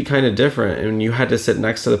used to be kind of different, and you had to sit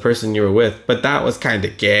next to the person you were with, but that was kind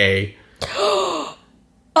of gay.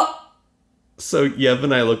 So Yev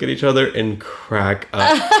and I look at each other and crack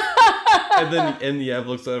up. and Yev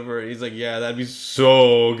looks over and he's like, yeah, that'd be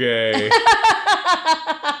so gay.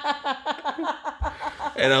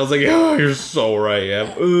 And I was like, oh, you're so right,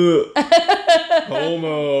 Yev.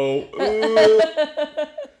 Homo.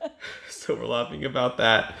 So we're laughing about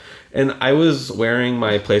that. And I was wearing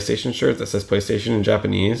my PlayStation shirt that says PlayStation in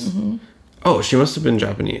Japanese. Mm-hmm. Oh, she must have been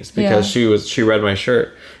Japanese because she read my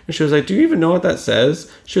shirt. And she was like, do you even know what that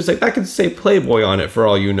says? She was like, that could say Playboy on it for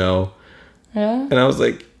all you know. Yeah. And I was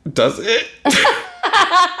like, does it?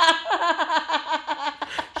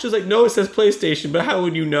 She was like, no, it says PlayStation, but how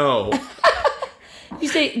would you know? You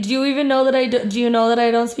say, do you even know that do you know that I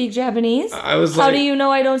don't speak Japanese? I was like, how do you know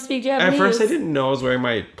I don't speak Japanese? At first I didn't know I was wearing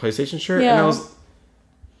my PlayStation shirt. Yeah. And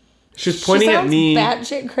she was pointing at me.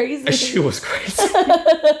 Batshit crazy. She was crazy.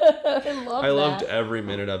 I loved every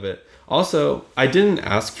minute of it. Also, I didn't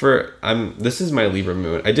ask for. This is my Libra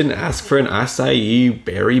moon. I didn't ask for an acai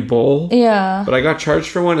berry bowl. Yeah. But I got charged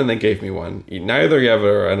for one, and they gave me one. Neither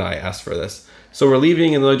Yev and I asked for this. So we're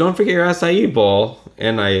leaving, and they're like, "Don't forget your acai bowl."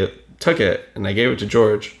 And I took it, and I gave it to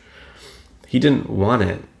George. He didn't want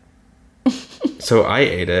it, so I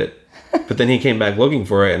ate it. But then he came back looking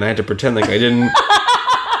for it, and I had to pretend like I didn't.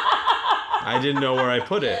 I didn't know where I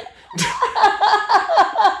put it.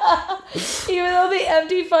 Even though the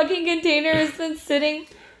empty fucking container has been sitting.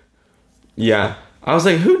 Yeah. I was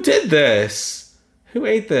like, who did this? Who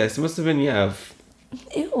ate this? It must have been Yev.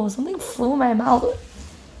 Ew, something flew in my mouth.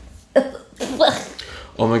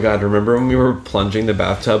 Oh my God, remember when we were plunging the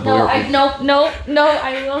bathtub? No, I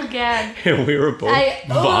will gag. And we were both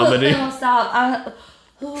vomiting. No, stop.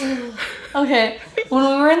 Okay, when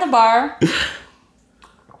we were in the bar,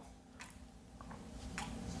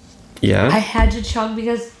 yeah, I had to chug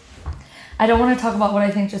because I don't want to talk about what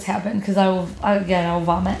I think just happened because I will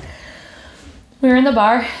vomit. We were in the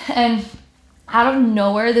bar and out of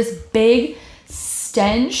nowhere, this big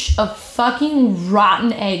stench of fucking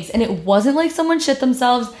rotten eggs, and it wasn't like someone shit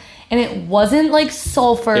themselves, and it wasn't like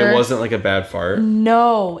sulfur. It wasn't like a bad fart.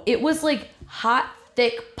 No, it was like hot,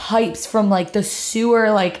 thick pipes from like the sewer,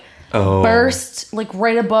 like burst like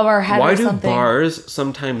right above our head. Why or something. do bars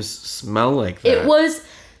sometimes smell like that? It was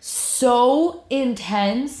so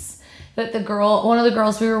intense that one of the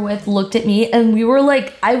girls we were with, looked at me, and we were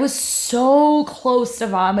like, I was so close to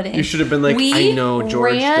vomiting. You should have been like, I know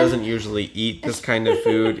George doesn't usually eat this kind of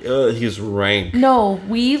food. Ugh, he's rank. No,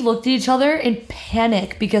 we looked at each other in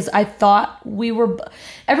panic because I thought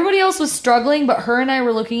everybody else was struggling, but her and I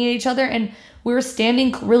were looking at each other, and we were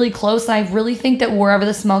standing really close, and I really think that wherever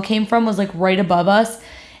the smell came from was like right above us,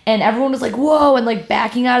 and everyone was like, whoa, and like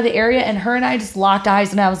backing out of the area, and her and I just locked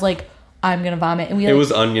eyes, and I was like, I'm gonna vomit. And it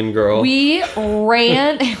was Onion Girl. We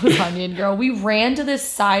ran. It was Onion Girl. We ran to this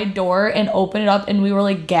side door and opened it up, and we were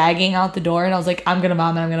like gagging out the door. And I was like, I'm gonna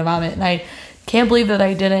vomit. And I can't believe that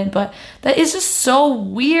I didn't. But that is just so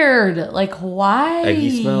weird. Like, why?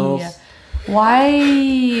 Eggy smells.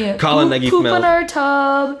 Why? Colin eggy poop smells. In our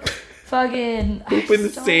tub. Fucking poop in the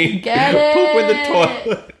sink. Get it. Poop in the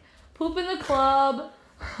toilet. Poop in the club.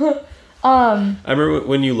 I remember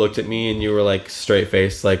when you looked at me and you were like straight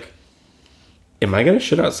faced, like, am I gonna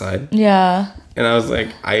shit outside? Yeah. And I was like,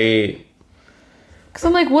 because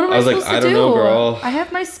I'm like, what am I supposed to do? I don't know, girl. I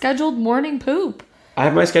have my scheduled morning poop.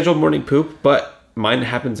 But mine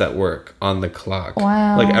happens at work on the clock.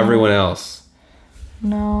 Wow. Like everyone else.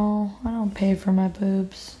 No, I don't pay for my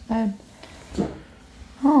poops.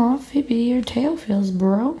 Oh, Phoebe, your tail feels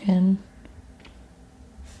broken.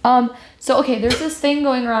 So okay, there's this thing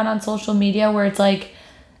going around on social media where it's like,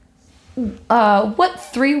 what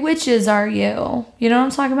 3 witches are you? You know what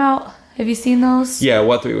I'm talking about? Have you seen those? Yeah,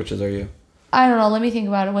 what 3 witches are you? I don't know. Let me think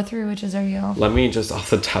about it. What 3 witches are you? Let me just off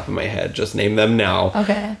the top of my head, just name them now.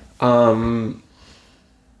 Okay.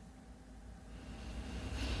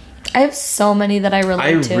 I have so many that I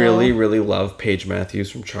relate to. I really, really love Paige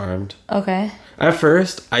Matthews from Charmed. Okay. At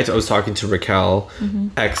first, I was talking to Raquel,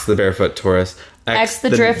 ex the Barefoot Tourist, ex the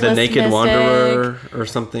Driftless the Naked Mystic, Wanderer or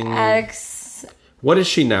something. What is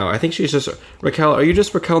she now? I think she's just Raquel. Are you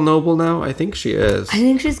just Raquel Noble now? I think she is. I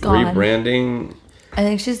think she's gone. Rebranding. I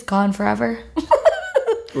think she's gone forever.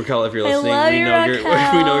 Raquel, if you're listening, we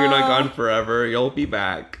know you're not gone forever. You'll be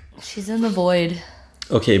back. She's in the void.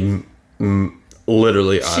 Okay,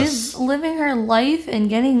 literally us. She's living her life and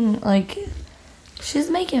getting like,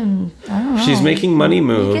 she's making. I don't know. She's making money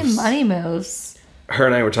moves. Making money moves. Her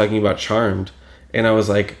and I were talking about Charmed, and I was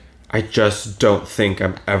like, I just don't think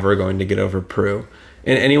I'm ever going to get over Prue.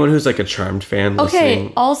 And anyone who's like a Charmed fan listening...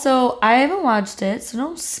 Okay, also, I haven't watched it, so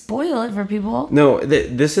don't spoil it for people. No,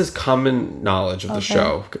 this is common knowledge of the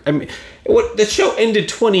show. I mean, the show ended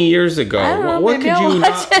 20 years ago. I don't know, what could I'll you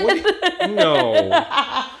watch not... it.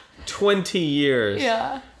 No. 20 years.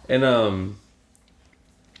 Yeah. And,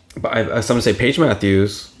 but I someone say Paige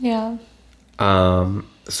Matthews. Yeah.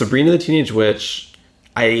 Sabrina the Teenage Witch...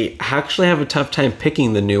 I actually have a tough time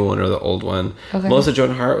picking the new one or the old one. Okay. Melissa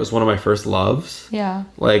Joan Hart was one of my first loves. Yeah.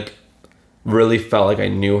 Like, really felt like I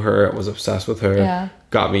knew her, was obsessed with her. Yeah.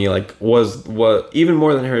 Got me, like, was what, even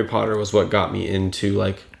more than Harry Potter, was what got me into,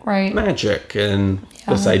 like, magic and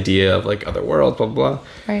this idea of, like, other worlds, blah, blah, blah.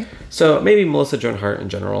 Right. So, maybe Melissa Joan Hart in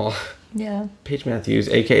general. Yeah. Paige Matthews,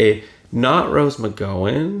 a.k.a. not Rose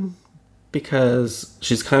McGowan, because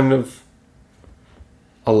she's kind of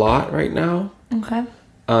a lot right now. Okay.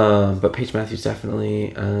 But Paige Matthews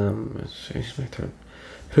definitely. She's my third.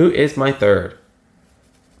 Who is my third?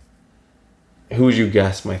 Who would you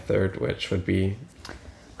guess my third witch would be?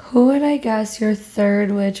 Who would I guess your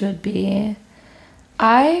third witch would be?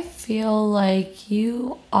 I feel like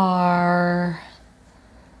you are...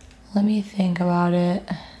 Let me think about it.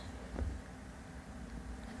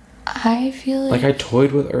 I feel like I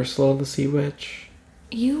toyed with Ursula the Sea Witch.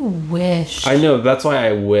 You wish. I know, that's why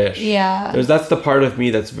I wish. Yeah. That's the part of me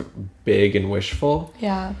that's big and wishful.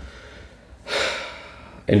 Yeah.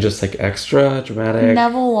 And just like extra dramatic.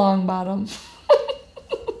 Neville Longbottom.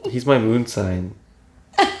 He's my moon sign.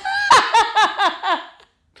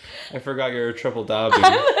 I forgot you're a triple Dobby.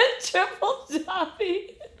 I'm a triple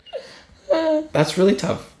Dobby. That's really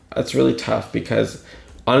tough. That's really tough because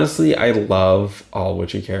honestly, I love all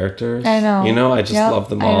witchy characters. I know. You know, I just love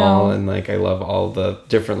them all. And like, I love all the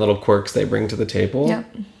different little quirks they bring to the table.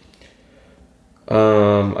 Yep.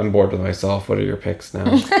 I'm bored with myself. What are your picks now?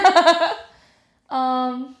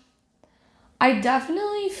 I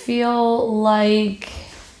definitely feel like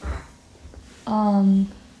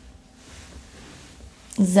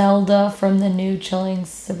Zelda from the new Chilling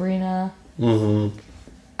Sabrina. Mm-hmm.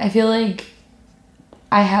 I feel like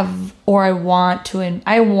I want to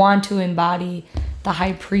embody the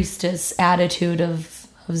high priestess attitude of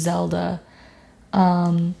Zelda.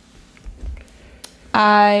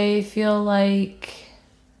 I feel like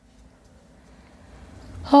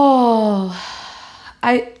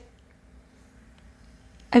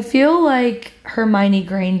I feel like Hermione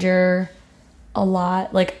Granger a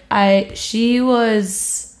lot. Like she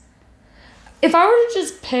was, if I were to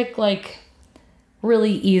just pick like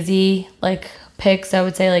really easy like picks, I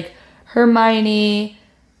would say like Hermione,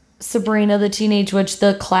 Sabrina the Teenage Witch,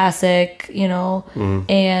 the classic, you know,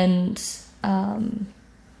 and I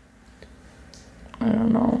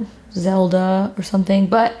don't know, Zelda or something.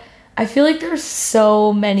 But I feel like there's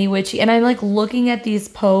so many witchy, and I'm like looking at these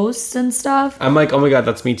posts and stuff. I'm like, oh my god,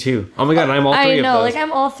 that's me too. Oh my god, I'm all three of those. I know, like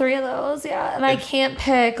I'm all three of those, yeah. And I can't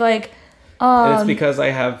pick like. And it's because I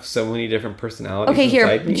have so many different personalities. Okay,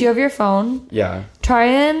 here. Do you have your phone? Yeah. Try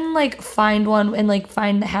and like find one and like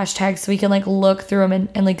find the hashtags so we can like look through them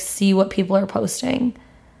and like see what people are posting.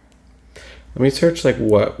 Let me search like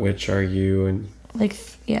what witch are you and like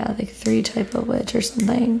like 3 type of witch or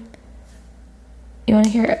something. You want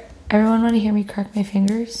to hear it? Everyone want to hear me crack my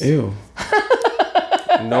fingers? Ew.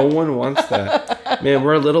 No one wants that. Man,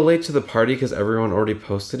 we're a little late to the party because everyone already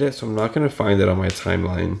posted it, so I'm not going to find it on my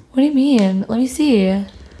timeline. What do you mean? Let me see. I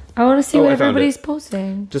want to see what everybody's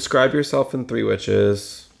posting. Describe yourself in 3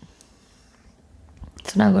 witches.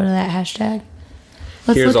 So now go to that hashtag.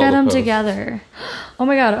 Let's look at them together. Oh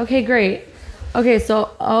my god. Okay, great. Okay, so,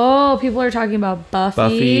 people are talking about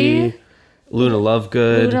Buffy. Luna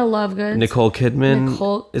Lovegood. Nicole Kidman.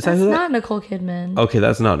 Is that who that? That's not Nicole Kidman. Okay,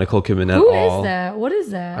 that's not Nicole Kidman at all. Who is that? What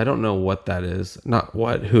is that? I don't know what that is. Not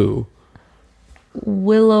what. Who?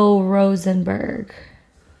 Willow Rosenberg.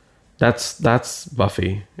 That's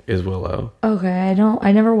Buffy is Willow. Okay,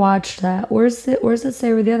 I never watched that. Where's it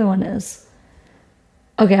say where the other one is?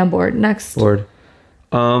 Okay, I'm bored. Next. Bored.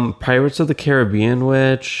 Pirates of the Caribbean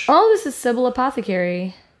witch. Oh, this is Sybil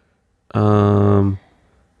Apothecary.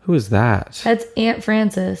 Who is that? That's Aunt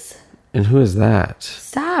Frances. And who is that?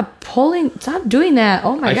 Stop doing that.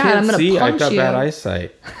 Oh my god, I'm gonna punch you. I've got bad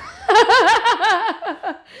eyesight.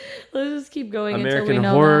 Let's just keep going. American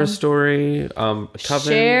Horror Story. Coven.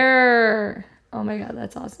 Cher. Oh my god,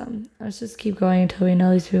 that's awesome. Let's just keep going until we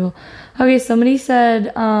know these people. Okay, somebody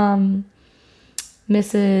said Mrs.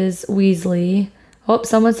 Weasley. Oh,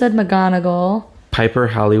 someone said McGonagall. Piper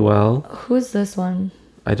Halliwell. Who's this one?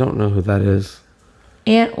 I don't know who that is.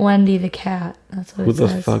 Aunt Wendy the cat. That's what it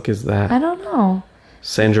says. Who the fuck is that? I don't know.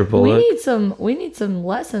 Sandra Bullock. We need some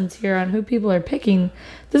lessons here on who people are picking.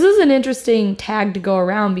 This is an interesting tag to go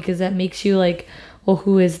around because that makes you like, well,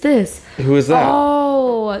 who is this? Who is that?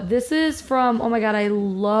 Oh, this is from, oh my god, I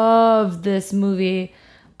love this movie.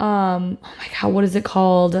 Oh my god, what is it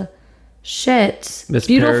called? Shit.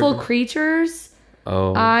 Beautiful Creatures.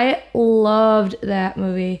 Oh. I loved that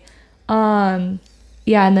movie. Yeah,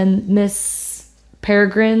 and then Miss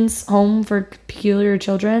Peregrine's Home for Peculiar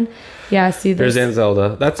Children. Yeah, see this. There's Aunt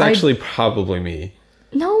Zelda. That's actually probably me.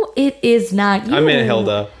 No, it is not you. I'm Aunt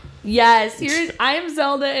Hilda. Yes, I am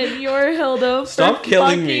Zelda and you're Hilda. Stop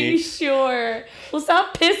killing me. Sure. Well,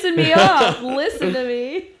 stop pissing me off. Listen to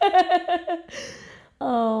me.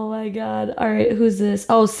 Oh my god. All right, who's this?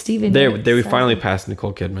 Oh, Steven. There we finally passed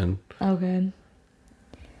Nicole Kidman.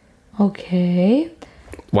 Okay.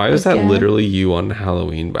 Why was that literally you on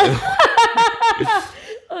Halloween, by the way?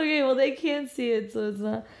 Okay, well, they can't see it, so it's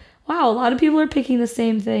not. Wow, a lot of people are picking the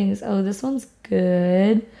same things. Oh, this one's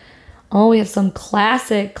good. Oh, we have some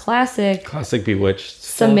classic Bewitched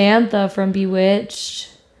Samantha from Bewitched.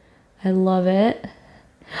 I love it.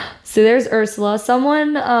 So there's Ursula.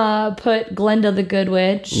 Someone put Glenda the Good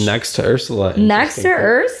Witch. Next to Ursula.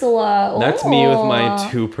 Ursula. That's me with my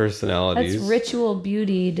 2 personalities. That's Ritual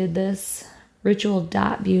Beauty did this.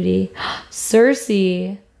 Ritual.beauty.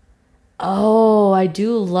 Cersei. Oh, I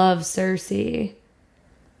do love Cersei.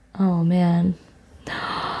 Oh, man. This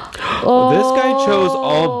guy chose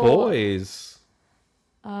all boys.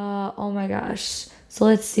 Oh, my gosh. So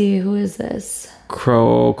let's see. Who is this?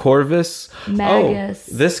 Corvus. Magus.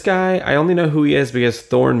 Oh, this guy, I only know who he is because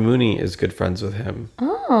Thorne Mooney is good friends with him.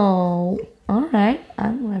 Oh, all right.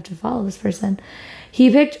 I'm going to have to follow this person.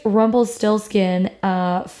 He picked Rumpelstiltskin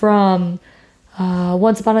from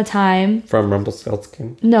Once Upon a Time. From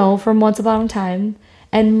Rumpelstiltskin? No, from Once Upon a Time.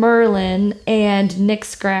 and Merlin and Nick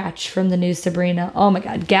Scratch from the new Sabrina. Oh my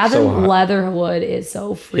God. Gavin Leatherwood is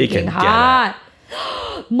so freaking hot.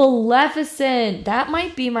 Maleficent. That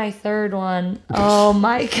might be my third one. Oh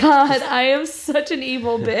my God. I am such an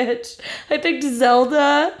evil bitch. I picked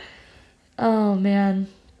Zelda. Oh man.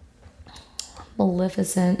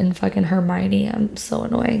 Maleficent and fucking Hermione. I'm so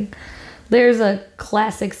annoying. There's a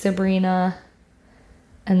classic Sabrina.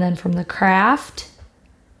 And then from The Craft.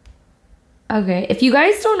 Okay, if you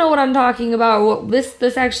guys don't know what I'm talking about,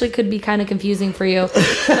 this actually could be kind of confusing for you.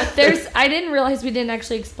 But I didn't realize we didn't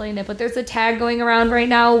actually explain it, but there's a tag going around right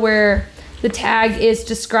now where the tag is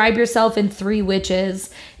describe yourself in 3 witches,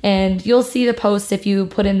 and you'll see the post if you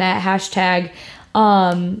put in that hashtag.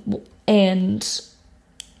 And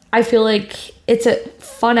I feel like it's a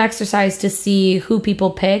fun exercise to see who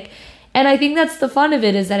people pick. And I think that's the fun of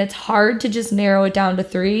it, is that it's hard to just narrow it down to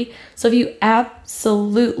 3. So if you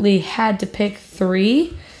absolutely had to pick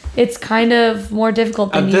 3, it's kind of more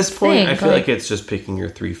difficult than you think. At this point, I feel like it's just picking your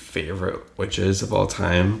 3 favorite witches of all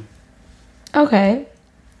time. Okay.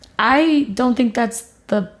 I don't think that's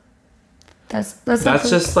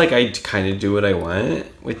just like I kind of do what I want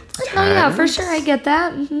with tags. Oh yeah, for sure. I get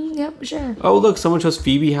that. Mm-hmm. Yep, sure. Oh, look, someone chose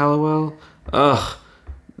Phoebe Halliwell. Ugh.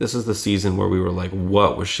 This is the season where we were like,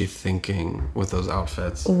 what was she thinking with those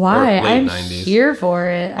outfits? Why? I'm 90s. Here for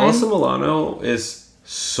it. Alyssa Milano is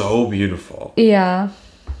so beautiful. Yeah.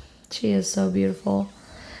 She is so beautiful.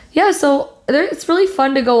 Yeah, so it's really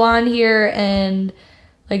fun to go on here and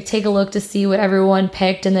like take a look to see what everyone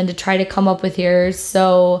picked and then to try to come up with yours.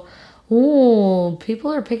 So,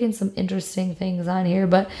 people are picking some interesting things on here,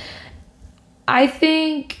 but I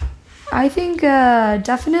think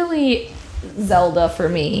definitely Zelda for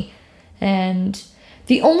me. And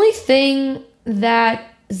the only thing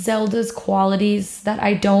that Zelda's qualities that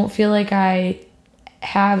I don't feel like I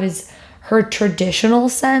have is her traditional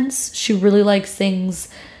sense. She really likes things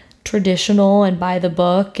traditional and by the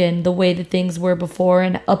book and the way that things were before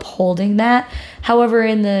and upholding that. However,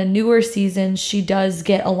 in the newer seasons, she does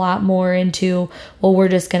get a lot more into, well, we're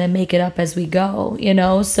just going to make it up as we go, you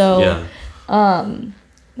know? So,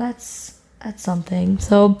 that's something.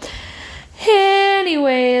 So,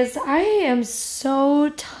 anyways, I am so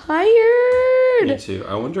tired. Me too.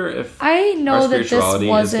 I wonder if I know that this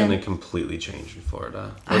wasn't is going to completely change in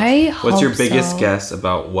Florida. What's your biggest guess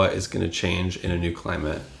about what is going to change in a new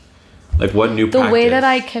climate? Like what new practice? The way that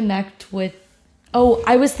I connect with... Oh,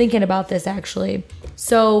 I was thinking about this actually.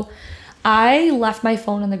 So I left my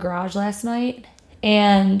phone in the garage last night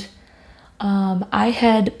and I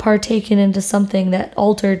had partaken into something that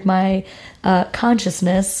altered my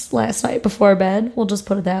consciousness last night before bed. We'll just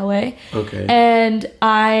put it that way. Okay. And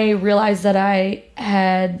I realized that I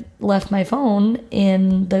had left my phone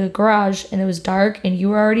in the garage and it was dark and you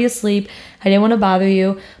were already asleep. I didn't want to bother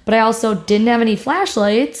you, but I also didn't have any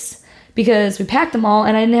flashlights because we packed them all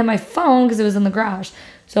and I didn't have my phone because it was in the garage.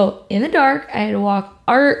 So in the dark, I had to walk.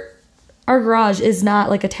 Our garage is not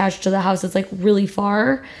like attached to the house. It's like really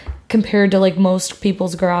far compared to like most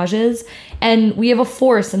people's garages, and we have a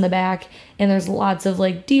forest in the back and there's lots of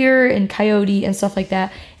like deer and coyote and stuff like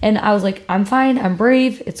that, and I was like, I'm fine, I'm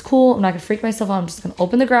brave, it's cool, I'm not gonna freak myself out, I'm just gonna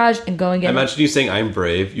open the garage and go and get Imagine you saying I'm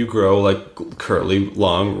brave, you grow like curly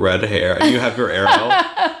long red hair and you have your arrow.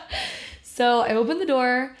 So I opened the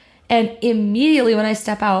door and immediately when I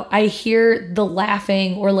step out, I hear the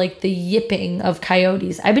laughing or like the yipping of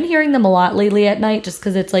coyotes. I've been hearing them a lot lately at night just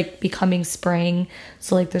because it's like becoming spring.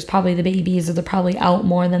 So like there's probably the babies or they're probably out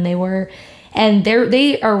more than they were. And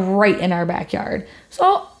they are right in our backyard.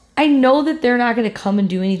 So I know that they're not going to come and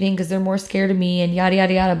do anything because they're more scared of me and yada,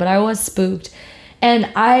 yada, yada. But I was spooked. And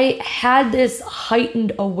I had this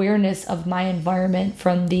heightened awareness of my environment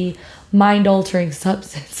from the mind-altering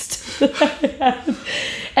substance that I had.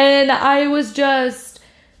 And I was just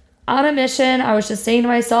on a mission. I was just saying to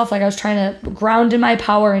myself, like I was trying to ground in my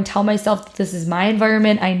power and tell myself that this is my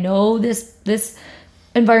environment. I know this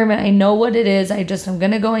environment. I know what it is. I'm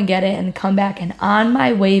going to go and get it and come back. And on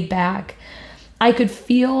my way back, I could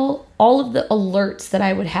feel all of the alerts that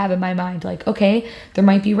I would have in my mind. Like, okay, there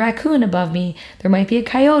might be a raccoon above me. There might be a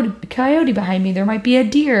coyote behind me. There might be a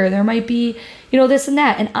deer. There might be, this and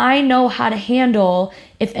that. And I know how to handle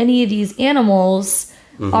if any of these animals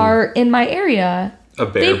are in my area. A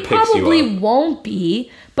bear picks you up. They probably won't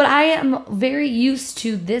be, but I am very used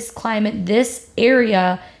to this climate, this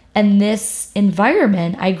area, and this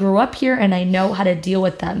environment. I grew up here and I know how to deal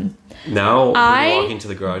with them. Now, when you walk into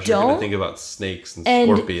the garage, you're going to think about snakes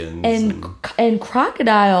and scorpions. And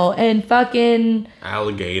crocodile and fucking...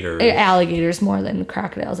 Alligators. Alligators more than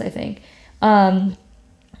crocodiles, I think. And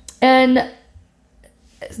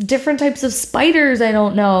different types of spiders I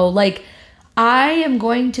don't know. Like, I am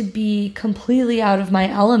going to be completely out of my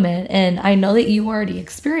element, and I know that you already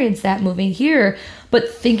experienced that moving here, but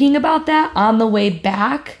thinking about that on the way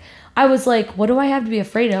back, I was like, what do I have to be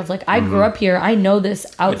afraid of? Like, I grew up here. I know this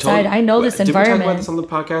outside. I know this environment. Did we talk about this on the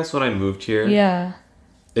podcast when I moved here? Yeah.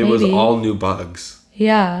 It was all new bugs.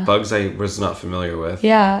 Yeah. Bugs I was not familiar with.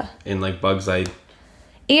 Yeah. And like bugs I...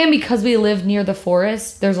 And because we live near the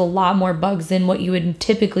forest, there's a lot more bugs than what you would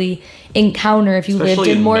typically encounter if you lived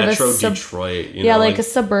in more Metro of a Detroit, like a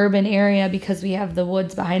suburban area, because we have the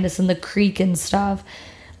woods behind us and the creek and stuff.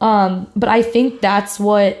 But I think that's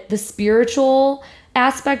what the spiritual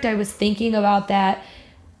aspect, I was thinking about that.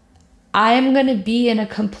 I am going to be in a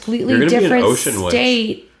completely different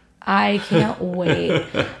state. Witch. I can't wait.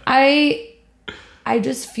 I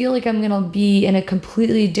just feel like I'm going to be in a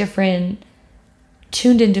completely different,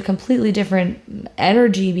 tuned into completely different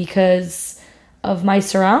energy because of my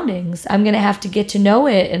surroundings. I'm going to have to get to know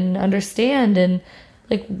it and understand. And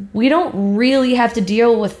like, we don't really have to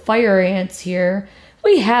deal with fire ants here.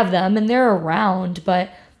 We have them and they're around, but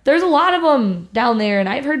there's a lot of them down there. And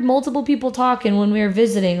I've heard multiple people talking when we were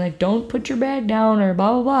visiting, like, don't put your bag down or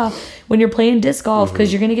blah, blah, blah, when you're playing disc golf,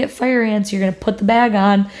 because you're going to get fire ants. You're going to put the bag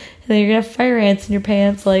on and then you're going to have fire ants in your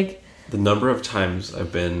pants. Like, the number of times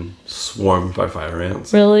I've been swarmed by fire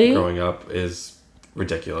ants growing up is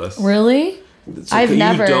ridiculous. Really? So I've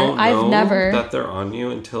never that they're on you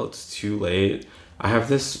until it's too late. I have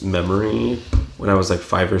this memory when I was like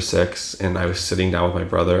 5 or 6 and I was sitting down with my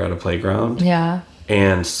brother at a playground. Yeah.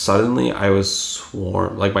 And suddenly I was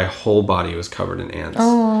swarmed, like my whole body was covered in ants.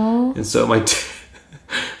 Aww. And so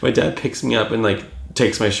my dad picks me up and like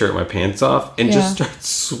takes my shirt and my pants off and just starts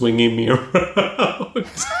swinging me around.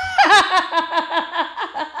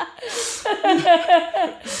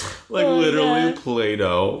 Like literally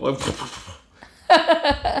Play-Doh.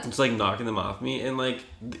 It's like knocking them off me, and like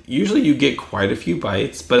usually you get quite a few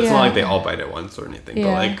bites, but it's not like they all bite at once or anything.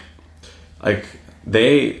 But like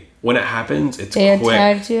they, when it happens, it's quick. They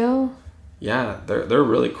attacked you? Yeah, they're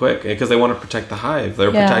really quick because they want to protect the hive.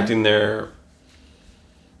 They're protecting their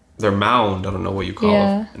mound. I don't know what you call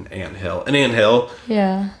an anthill. An anthill.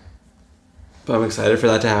 Yeah. But I'm excited for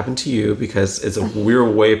that to happen to you because we're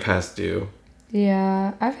way past due.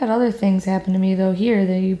 Yeah, I've had other things happen to me though here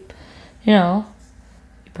that you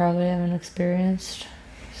probably haven't experienced.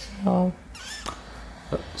 So.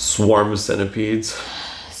 Swarm centipedes.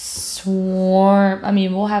 I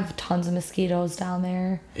mean, we'll have tons of mosquitoes down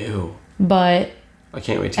there. Ew. But I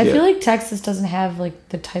can't wait to I feel like Texas doesn't have like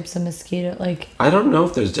the types of mosquito like. I don't know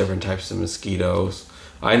if there's different types of mosquitoes.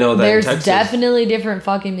 I know that there's Texas, definitely different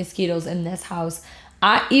fucking mosquitoes in this house.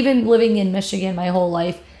 I even living in Michigan my whole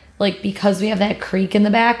life, like because we have that creek in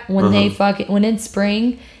the back, when when in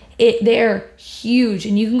spring, they're huge,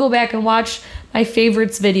 and you can go back and watch my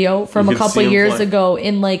favorites video from a couple years ago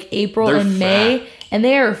in like April and May, and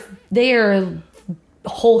they are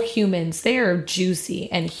whole humans. They are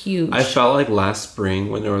juicy and huge. I felt like last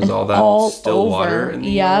spring when there was all that still water in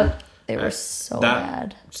the air. They were so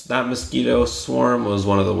bad. That mosquito swarm was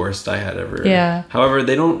one of the worst I had ever. Yeah. However,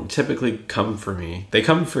 they don't typically come for me. They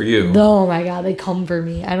come for you. Oh my God, they come for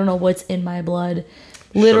me. I don't know what's in my blood.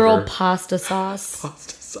 Literal pasta sauce.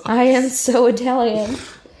 Pasta sauce. I am so Italian.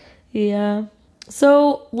 Yeah.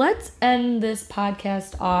 So let's end this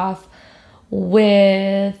podcast off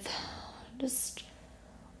with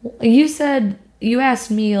you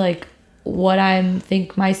asked me like what I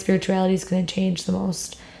think my spirituality is going to change the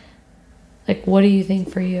most. Like, what do you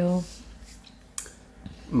think for you?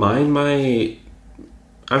 I'm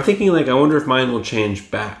thinking like, I wonder if mine will change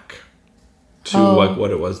back to like what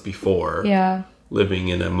it was before. Yeah. Living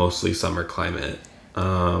in a mostly summer climate.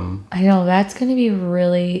 I know that's going to be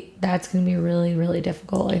really, really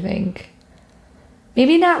difficult, I think.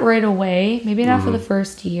 Maybe not right away. Maybe not for the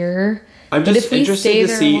first year. I'm just interested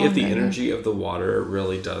to see if the energy of the water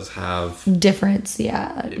really does have difference.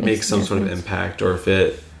 Yeah. It makes some sort of impact, or if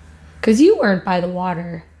it... Because you weren't by the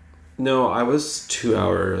water. No, I was 2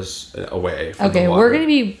 hours away from the water. we're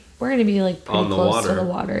gonna be like pretty close to the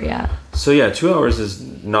water, yeah. So yeah, 2 hours is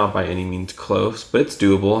not by any means close, but it's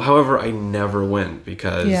doable. However, I never went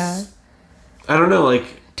because I don't know, like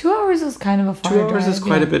 2 hours is kind of a far drive. 2 hours is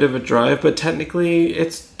quite a bit of a drive, but technically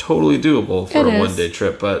it's totally doable for a one-day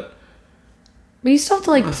trip. But you still have to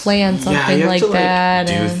like plan something like that.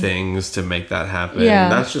 Do things to make that happen. Yeah.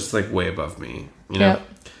 That's just like way above me, you know. Yep.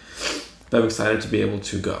 But I'm excited to be able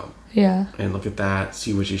to go. Yeah. And look at that,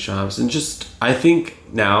 see witchy shops. And just, I think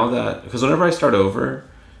now that, because whenever I start over,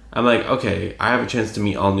 I'm like, okay, I have a chance to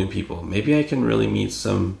meet all new people. Maybe I can really meet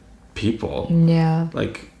some people. Yeah.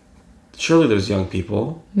 Like, surely there's young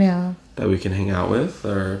people. Yeah. That we can hang out with,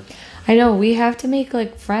 or... I know, we have to make,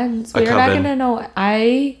 like, friends. We're not gonna know.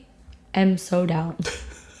 I am so down.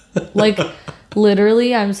 Like,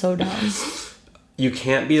 literally, I'm so down. You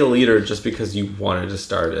can't be a leader just because you wanted to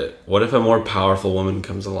start it. What if a more powerful woman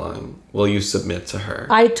comes along? Will you submit to her?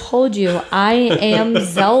 I told you, I am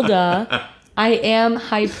Zelda. I am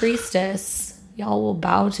High Priestess. Y'all will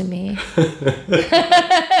bow to me.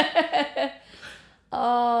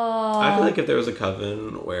 Oh. I feel like if there was a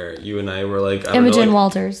coven where you and I were like... Imogen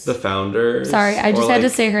Walters. The founders. Sorry, I just had to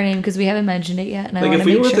say her name because we haven't mentioned it yet. And I want to make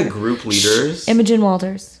sure. Like if we were the group leaders... Imogen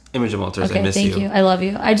Walters. Imogen Walters, okay, I miss you. Thank you. I love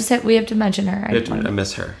you. We have to mention her. I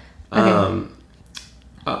miss her. Okay.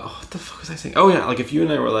 What the fuck was I saying? Oh yeah, like if you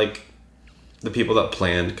and I were like the people that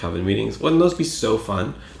planned coven meetings, wouldn't those be so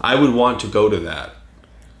fun? I would want to go to that.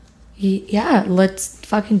 Yeah, let's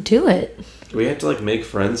fucking do it. Do we have to like make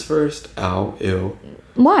friends first? Ow, ew.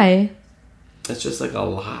 Why? It's just like a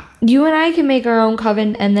lot. You and I can make our own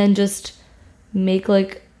coven and then just make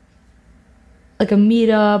like a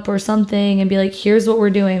meetup or something and be like, here's what we're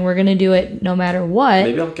doing. We're going to do it no matter what.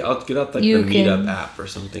 Maybe I'll get out like the meetup app or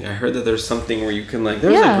something. I heard that there's something where you can like,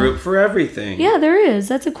 there's a group for everything. Yeah, there is.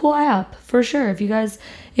 That's a cool app for sure. If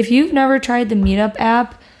you've never tried the meetup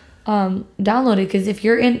app, download it. Because if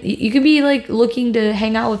you could be like looking to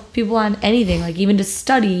hang out with people on anything, like even to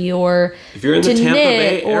study or if you're in the Tampa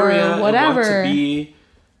Bay area or whatever. And want to be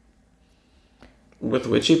with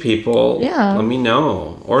witchy people, let me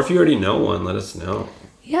know. Or if you already know one, let us know.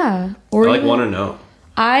 Yeah. Or I want to know.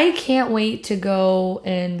 I can't wait to go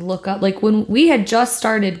and look up, like when we had just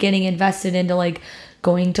started getting invested into like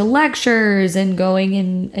going to lectures and going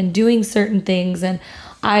and doing certain things, and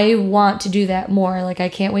I want to do that more. Like I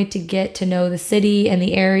can't wait to get to know the city and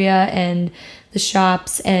the area and the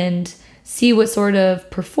shops and see what sort of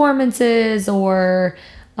performances or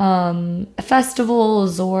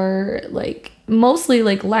festivals or like mostly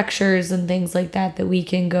like lectures and things like that we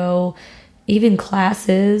can go, even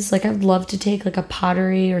classes. Like I'd love to take like a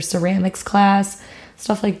pottery or ceramics class,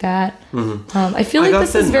 stuff like that. Mm-hmm. I feel like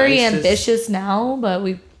this is very ambitious now, but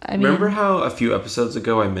remember how a few episodes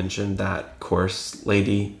ago I mentioned that course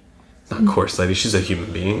lady? Not course lady, she's a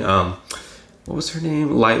human being. What was her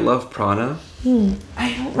name? Light Love Prana.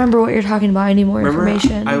 I don't remember what you're talking about. I need more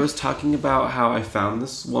information. I was talking about how I found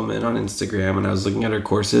this woman on Instagram and I was looking at her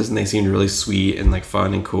courses and they seemed really sweet and like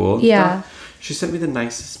fun and cool. Yeah. She sent me the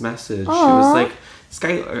nicest message. Aww. She was like,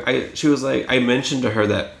 Sky. She was like, I mentioned to her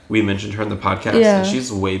that we mentioned her in the podcast and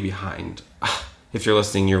she's way behind. If you're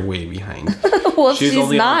listening, you're way behind. Well, she's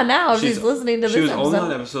not now. She's listening to this episode. She was only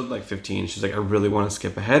on episode like 15. She's like, I really want to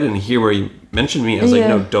skip ahead. And here where you mentioned me, I was like,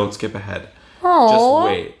 no, don't skip ahead. Aww. Just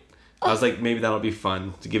wait. I was like, maybe that'll be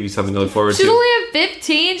fun to give you something to look forward to. She's only at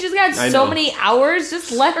 15. She's got so many hours.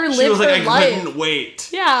 Just let her live her life. She was like, I couldn't wait.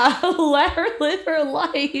 Yeah, let her live her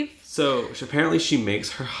life. So apparently she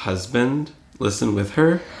makes her husband listen with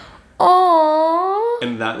her. Aww.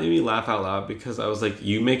 And that made me laugh out loud because I was like,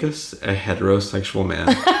 you make us a heterosexual man.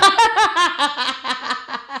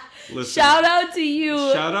 Listen, shout out to you.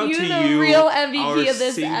 Shout out to you, the real MVP of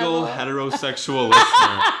this single heterosexual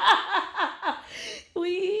listener.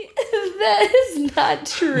 That is not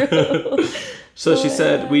true. So she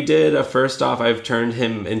said, we did first off, I've turned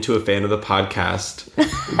him into a fan of the podcast.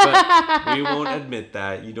 But we won't admit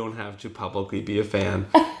that. You don't have to publicly be a fan.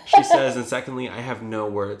 She says, and secondly, I have no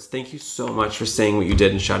words. Thank you so much for saying what you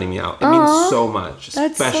did and shouting me out. It means so much,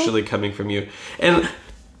 especially coming from you. And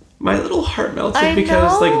my little heart melted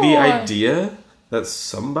because like the idea that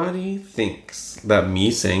somebody thinks that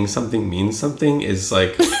me saying something means something is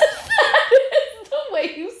like...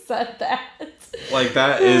 said that. Like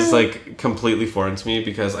that is like completely foreign to me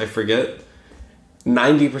because I forget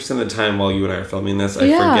 90% of the time while you and I are filming this, I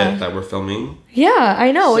forget that we're filming. Yeah,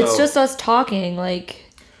 I know. So, it's just us talking, like.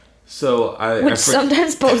 So which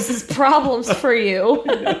sometimes poses problems for you.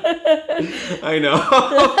 I know.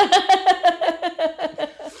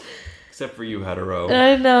 Except for you, hetero.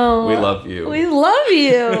 I know. We love you. We love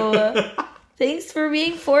you. Thanks for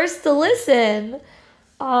being forced to listen.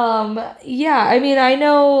 Yeah, I mean, I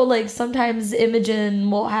know, like, sometimes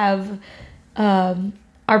Imogen will have, our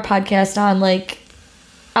podcast on, like,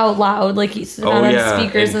 out loud, like, he's not on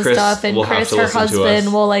speakers and stuff, and Chris, her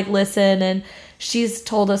husband, will, like, listen, and she's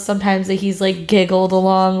told us sometimes that he's, like, giggled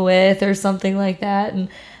along with, or something like that, and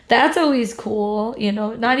that's always cool, you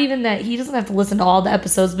know, not even that he doesn't have to listen to all the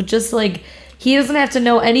episodes, but just, like, He doesn't have to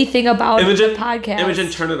know anything about the podcast.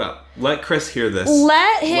 Imogen, turn it up. Let Chris hear this.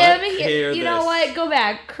 Let him hear this. You know what? Go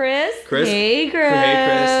back. Chris. Hey, Chris. Hey,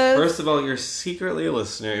 Chris. First of all, you're secretly a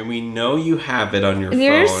listener, and we know you have it on your phone.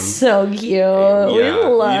 You're so cute. Yeah. We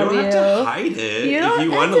love you. You don't have to hide it if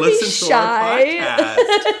you want to listen to our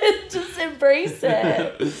podcast. Just embrace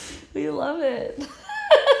it. We love it.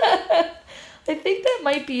 I think that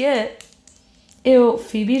might be it. Ew,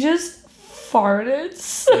 Phoebe just farted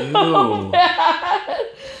so bad.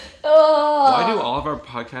 Oh. Why do all of our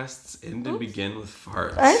podcasts end and begin with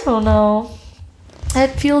farts? I don't know. It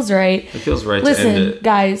feels right. It feels right to end it. Listen,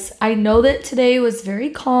 guys, I know that today was very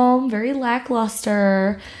calm, very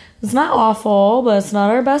lackluster. It's not awful, but it's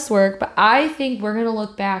not our best work. But I think we're going to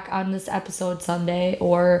look back on this episode Sunday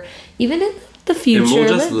or even in the future. And we'll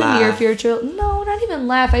just laugh. The near future. No, not even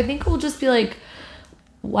laugh. I think we'll just be like,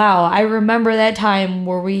 wow, I remember that time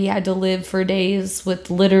where we had to live for days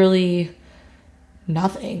with literally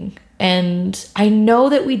nothing. And I know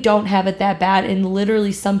that we don't have it that bad, and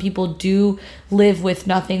literally some people do live with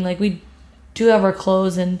nothing. Like, we do have our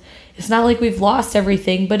clothes, and it's not like we've lost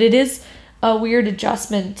everything, but it is a weird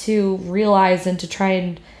adjustment to realize and to try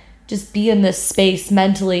and just be in this space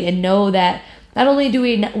mentally and know that not only do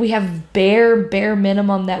we have bare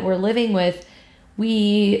minimum that we're living with,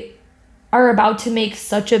 we are about to make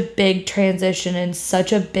such a big transition and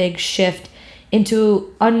such a big shift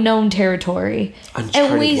into unknown territory.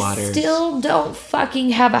 Uncharted and we waters. Still don't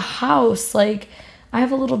fucking have a house. Like, I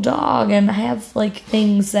have a little dog and I have like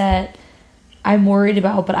things that I'm worried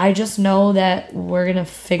about, but I just know that we're gonna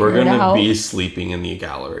figure it out. We're gonna be sleeping in the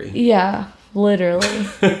gallery. Yeah, literally.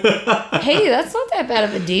 Hey, that's not that bad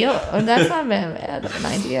of a deal. That's not bad of an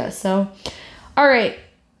idea. So, all right.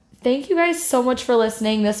 Thank you guys so much for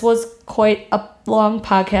listening. This was quite a long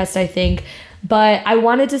podcast, I think. But I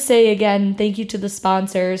wanted to say again, thank you to the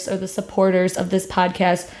sponsors or the supporters of this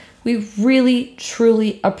podcast. We really,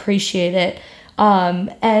 truly appreciate it.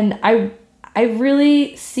 And I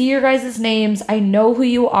really see your guys' names. I know who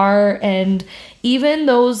you are. And even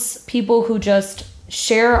those people who just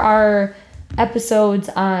share our episodes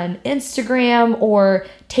on Instagram or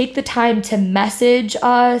take the time to message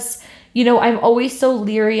us. You know, I'm always so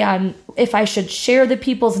leery on if I should share the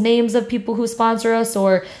people's names of people who sponsor us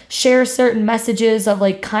or share certain messages of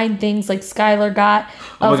like kind things like Skylar got.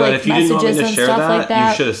 Oh my God, if you didn't want me to share that,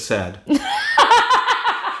 you should have said.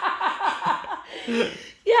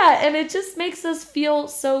 Yeah, and it just makes us feel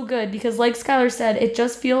so good because like Skylar said, it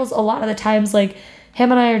just feels a lot of the times like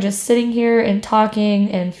him and I are just sitting here and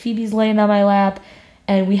talking and Phoebe's laying on my lap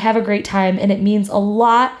and we have a great time, and it means a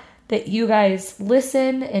lot that you guys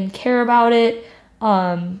listen and care about it,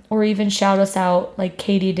 or even shout us out like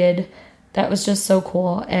Katie did. That was just so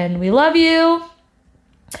cool, and we love you.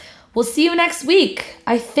 We'll see you next week,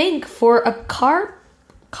 I think, for a car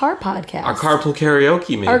podcast. Our carpool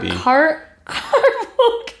karaoke, maybe. Our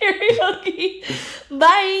carpool karaoke.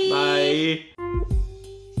 Bye. Bye.